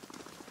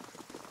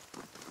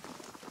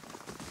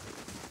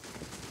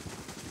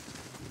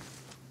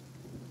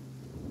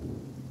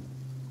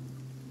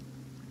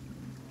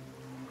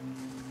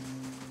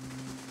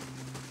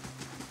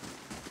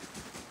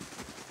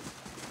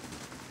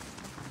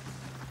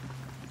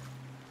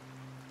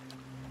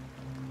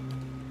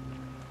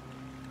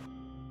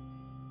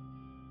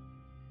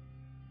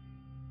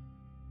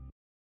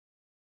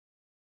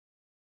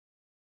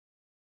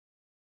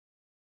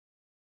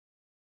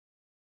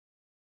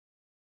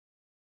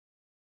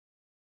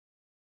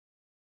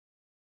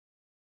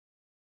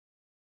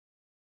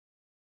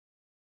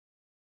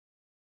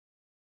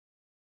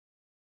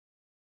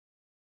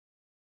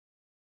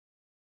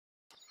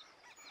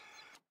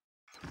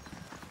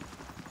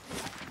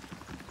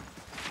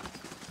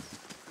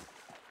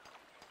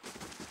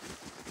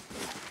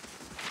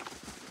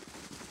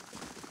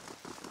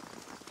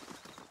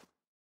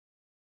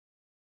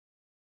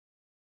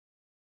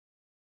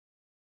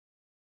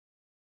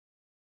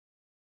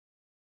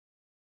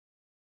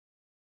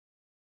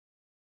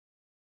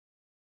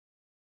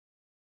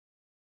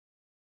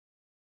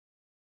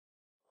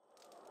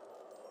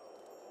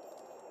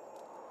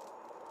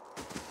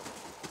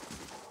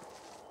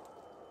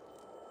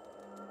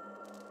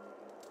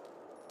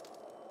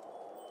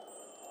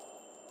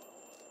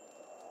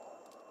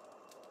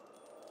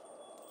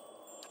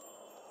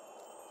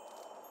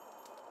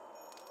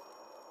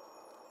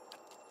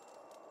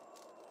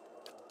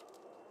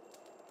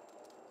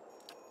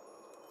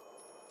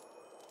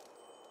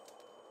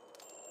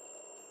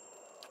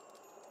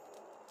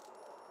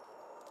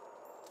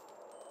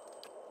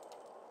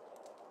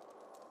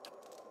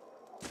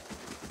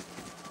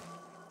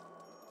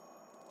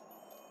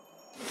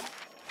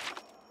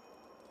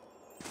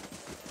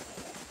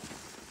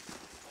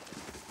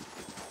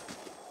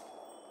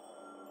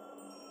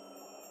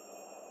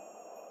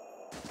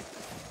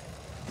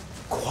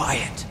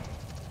 quiet.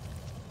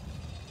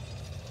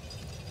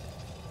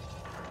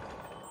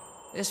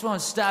 This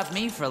won't stop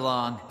me for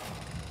long.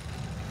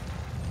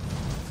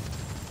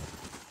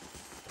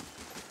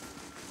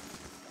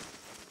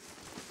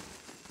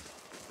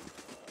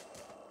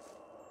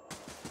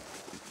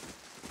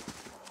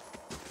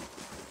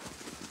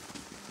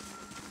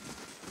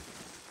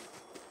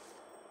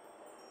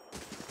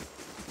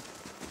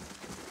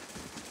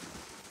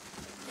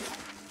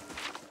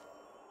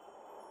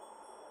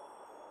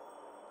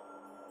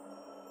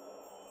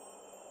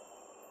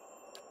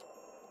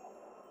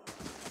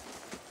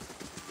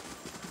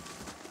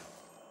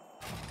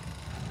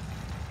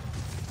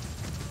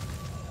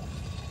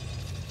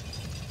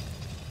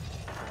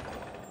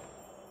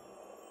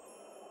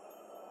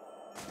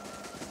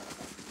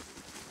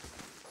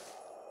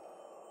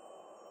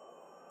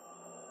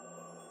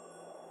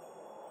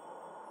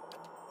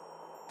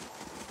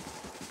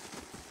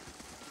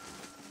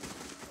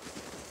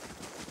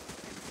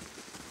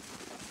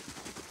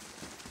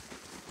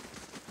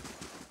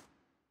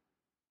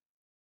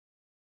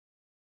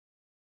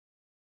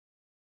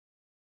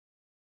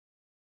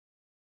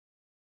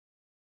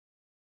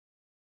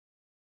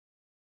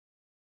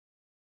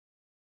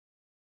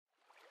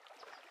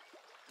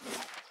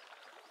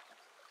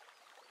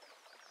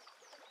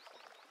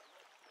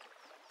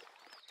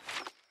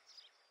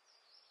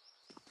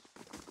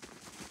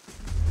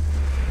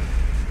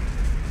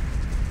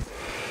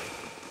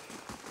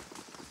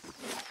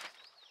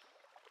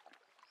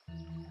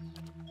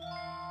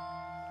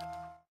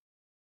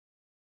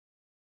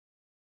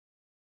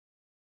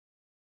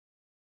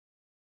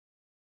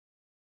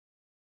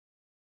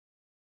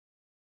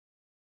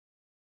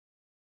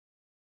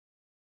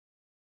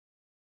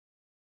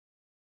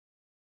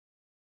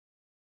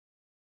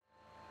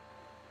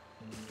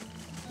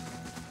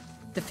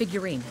 The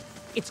figurine.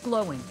 It's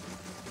glowing.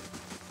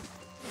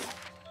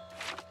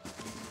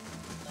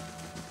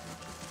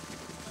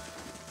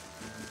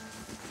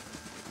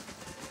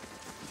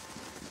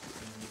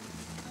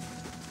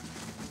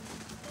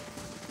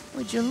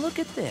 Would you look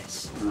at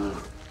this?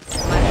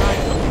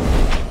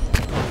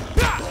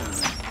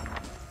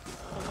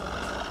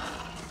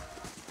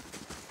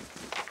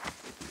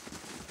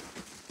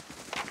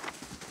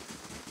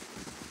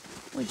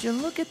 Would you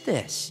look at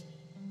this?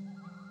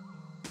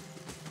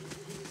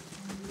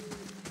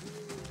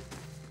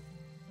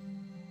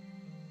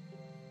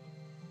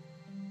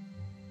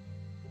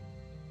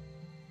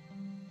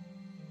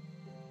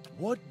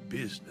 What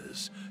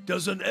business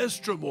does an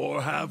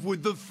Estremor have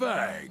with the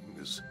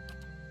Fangs?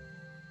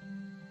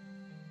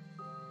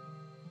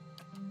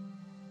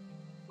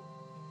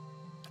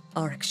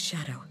 Auric's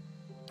shadow.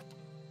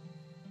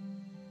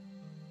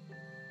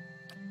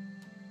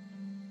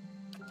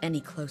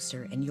 Any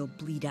closer and you'll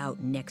bleed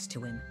out next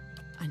to him.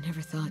 I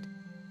never thought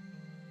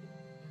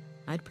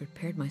I'd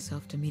prepared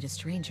myself to meet a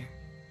stranger.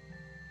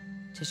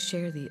 To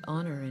share the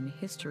honor and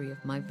history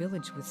of my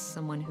village with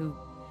someone who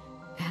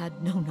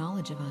had no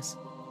knowledge of us.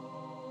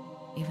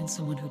 Even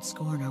someone who'd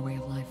scorn our way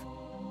of life.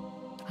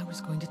 I was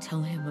going to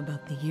tell him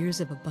about the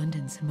years of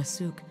abundance in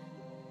Masuk.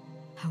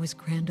 How his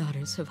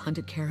granddaughters have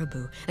hunted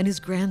caribou, and his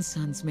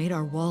grandsons made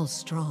our walls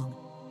strong.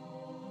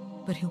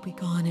 But he'll be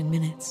gone in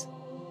minutes.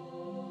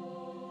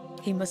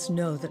 He must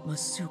know that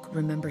Masuk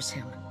remembers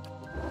him.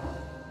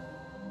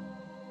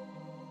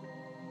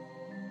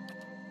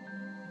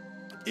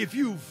 If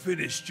you've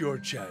finished your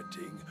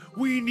chanting,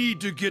 we need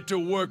to get to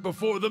work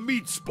before the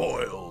meat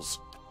spoils.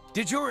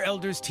 Did your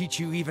elders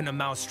teach you even a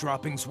mouse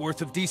dropping's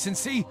worth of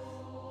decency?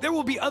 There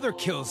will be other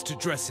kills to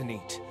dress and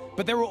eat,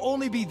 but there will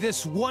only be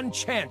this one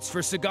chance for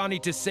Sagani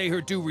to say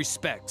her due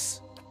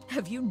respects.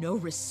 Have you no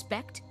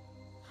respect?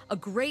 A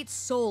great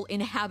soul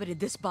inhabited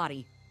this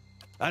body.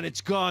 And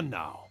it's gone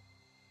now.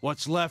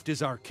 What's left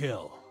is our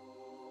kill.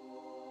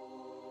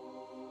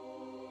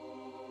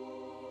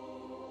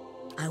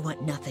 I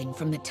want nothing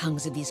from the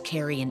tongues of these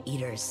carrion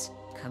eaters,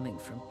 coming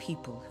from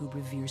people who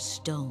revere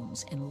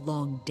stones and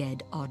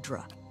long-dead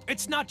Audra.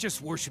 It's not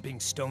just worshipping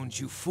stones,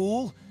 you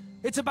fool.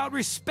 It's about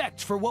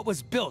respect for what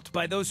was built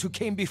by those who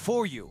came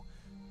before you.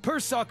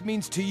 Persoc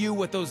means to you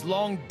what those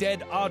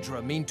long-dead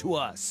Audra mean to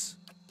us.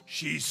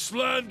 She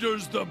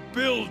slanders the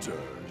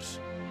builders.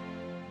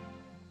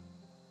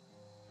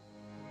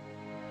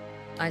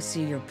 I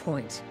see your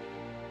point.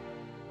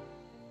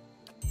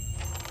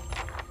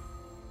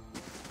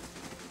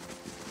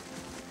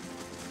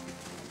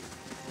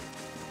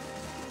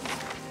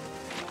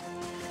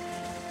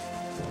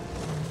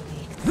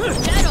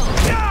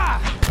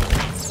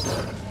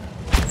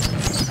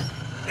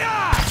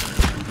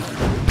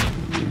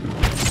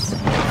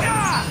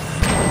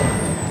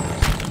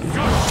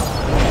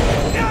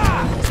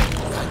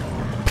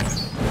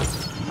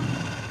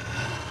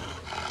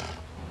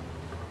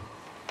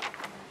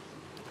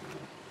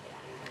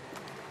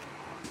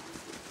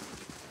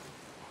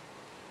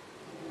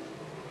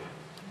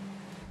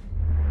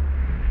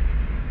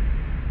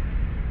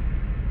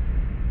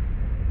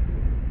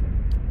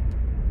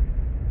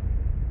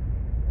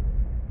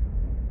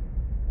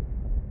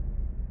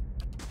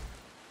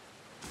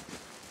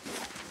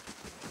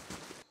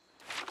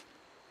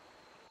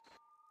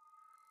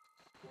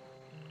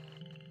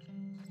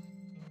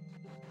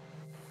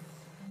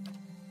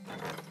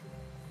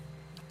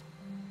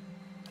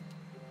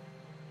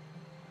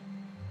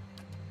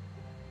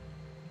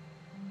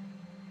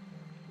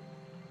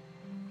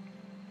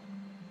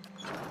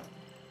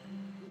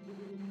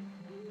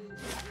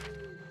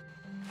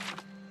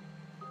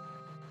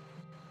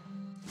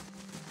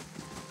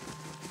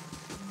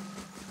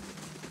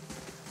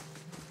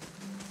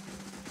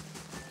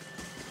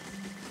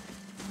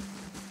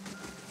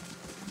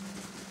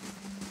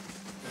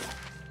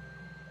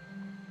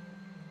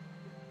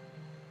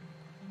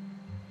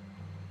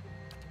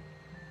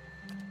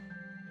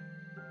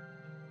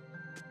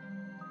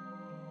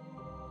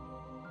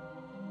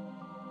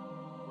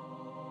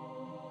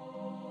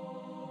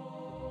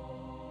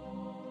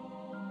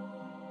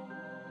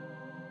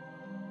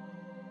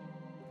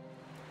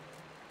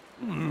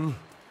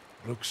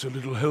 Looks a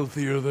little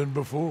healthier than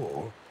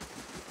before.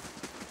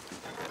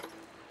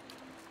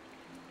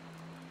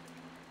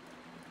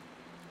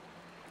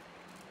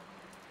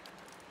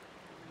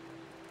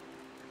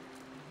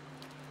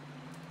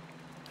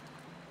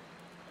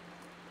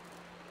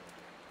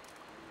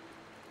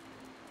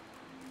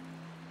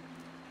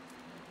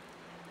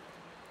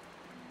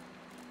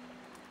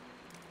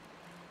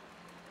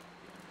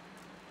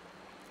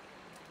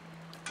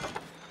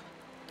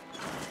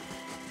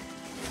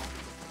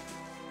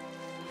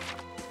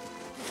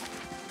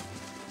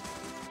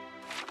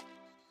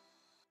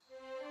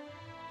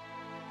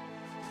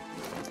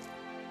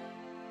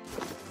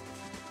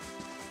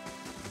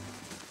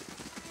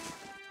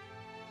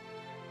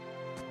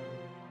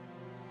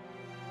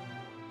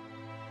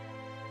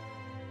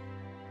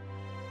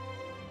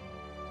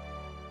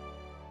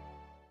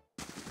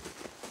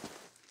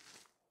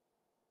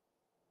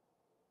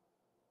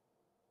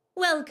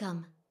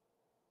 Welcome.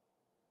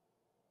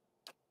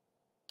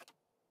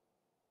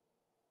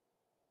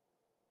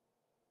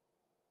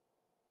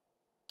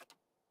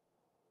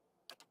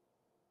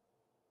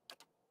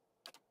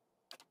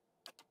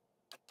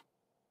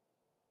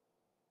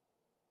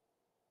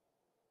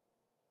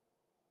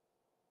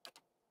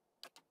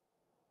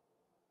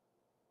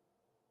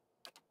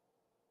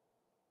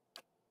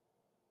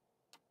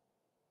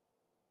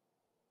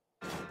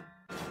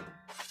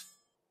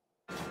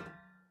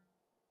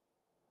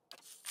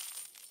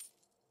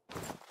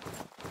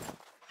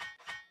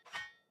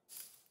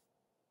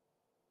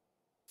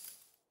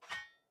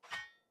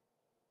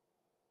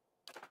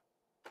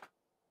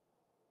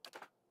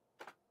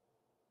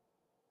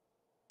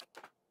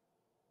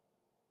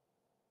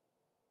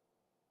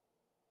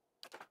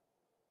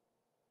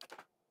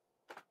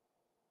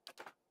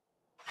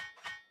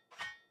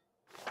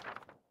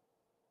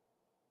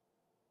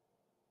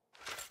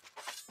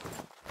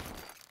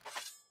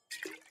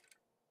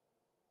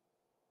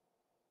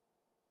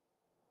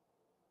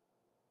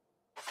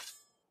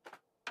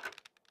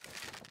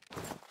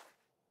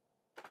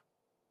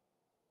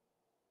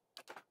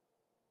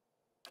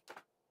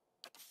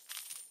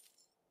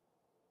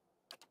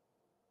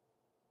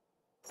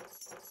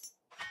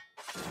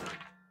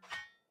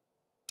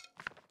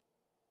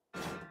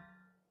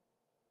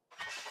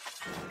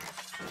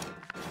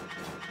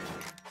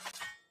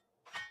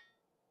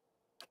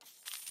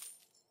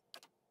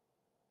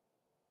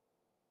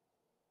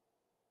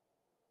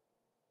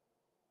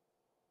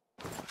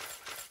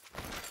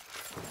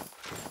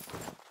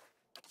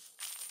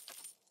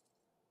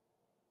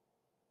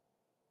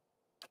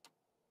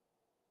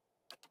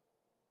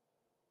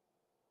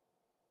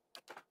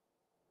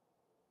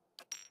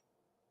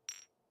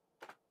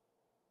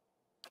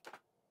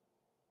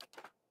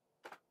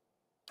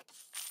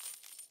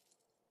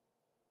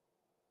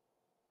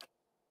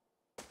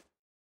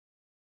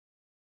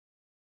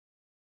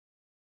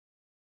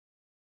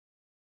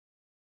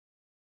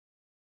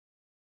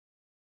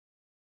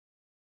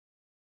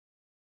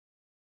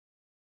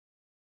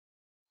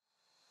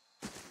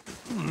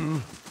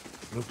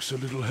 Looks a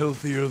little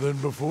healthier than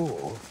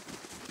before.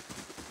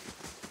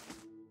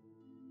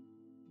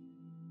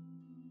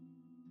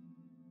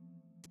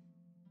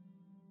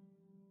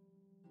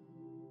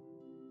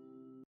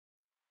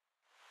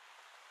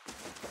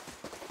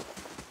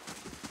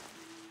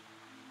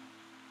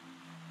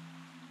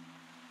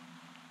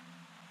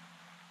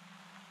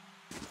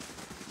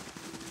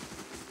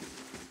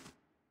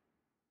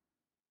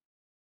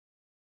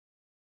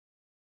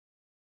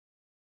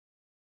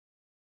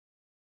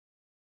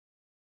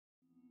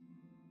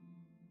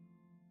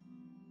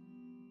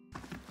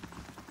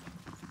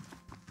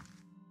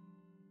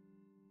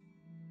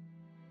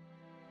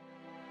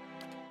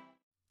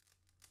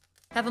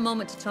 Have a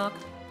moment to talk?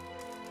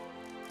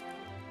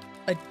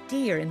 A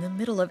deer in the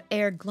middle of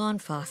Air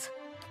Glonfoth.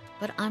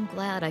 But I'm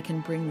glad I can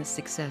bring this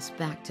success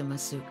back to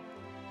Masuk.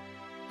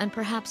 And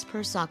perhaps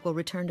Persoc will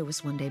return to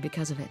us one day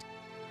because of it.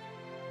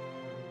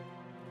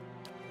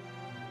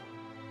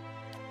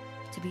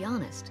 To be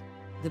honest,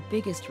 the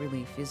biggest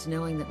relief is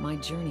knowing that my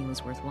journey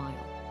was worthwhile.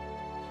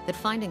 That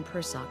finding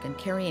Persoc and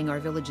carrying our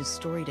village's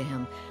story to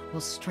him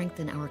will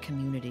strengthen our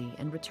community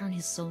and return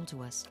his soul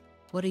to us.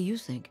 What do you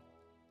think?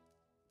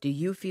 Do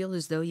you feel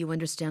as though you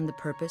understand the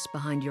purpose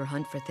behind your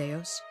hunt for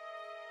Theos?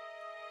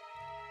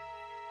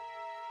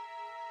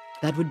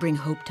 That would bring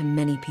hope to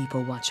many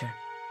people, Watcher.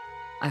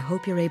 I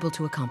hope you're able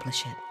to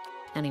accomplish it.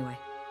 Anyway,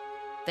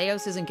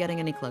 Theos isn't getting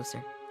any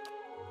closer.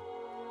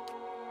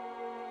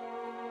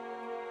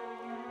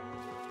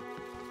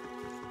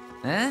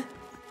 Huh?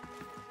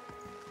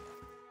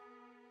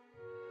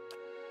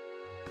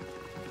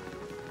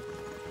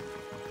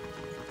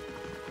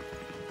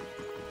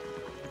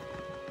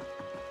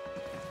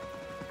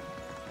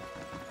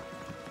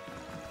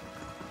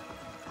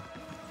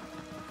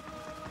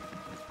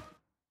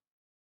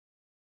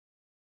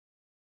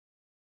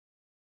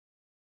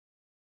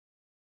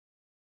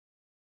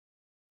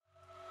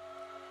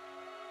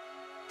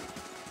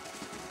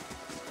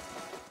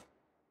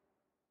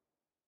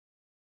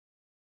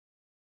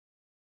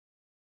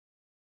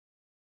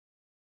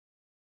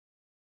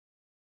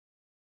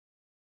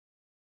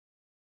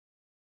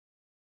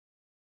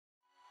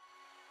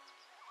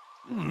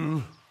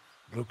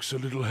 Looks a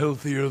little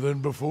healthier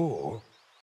than before.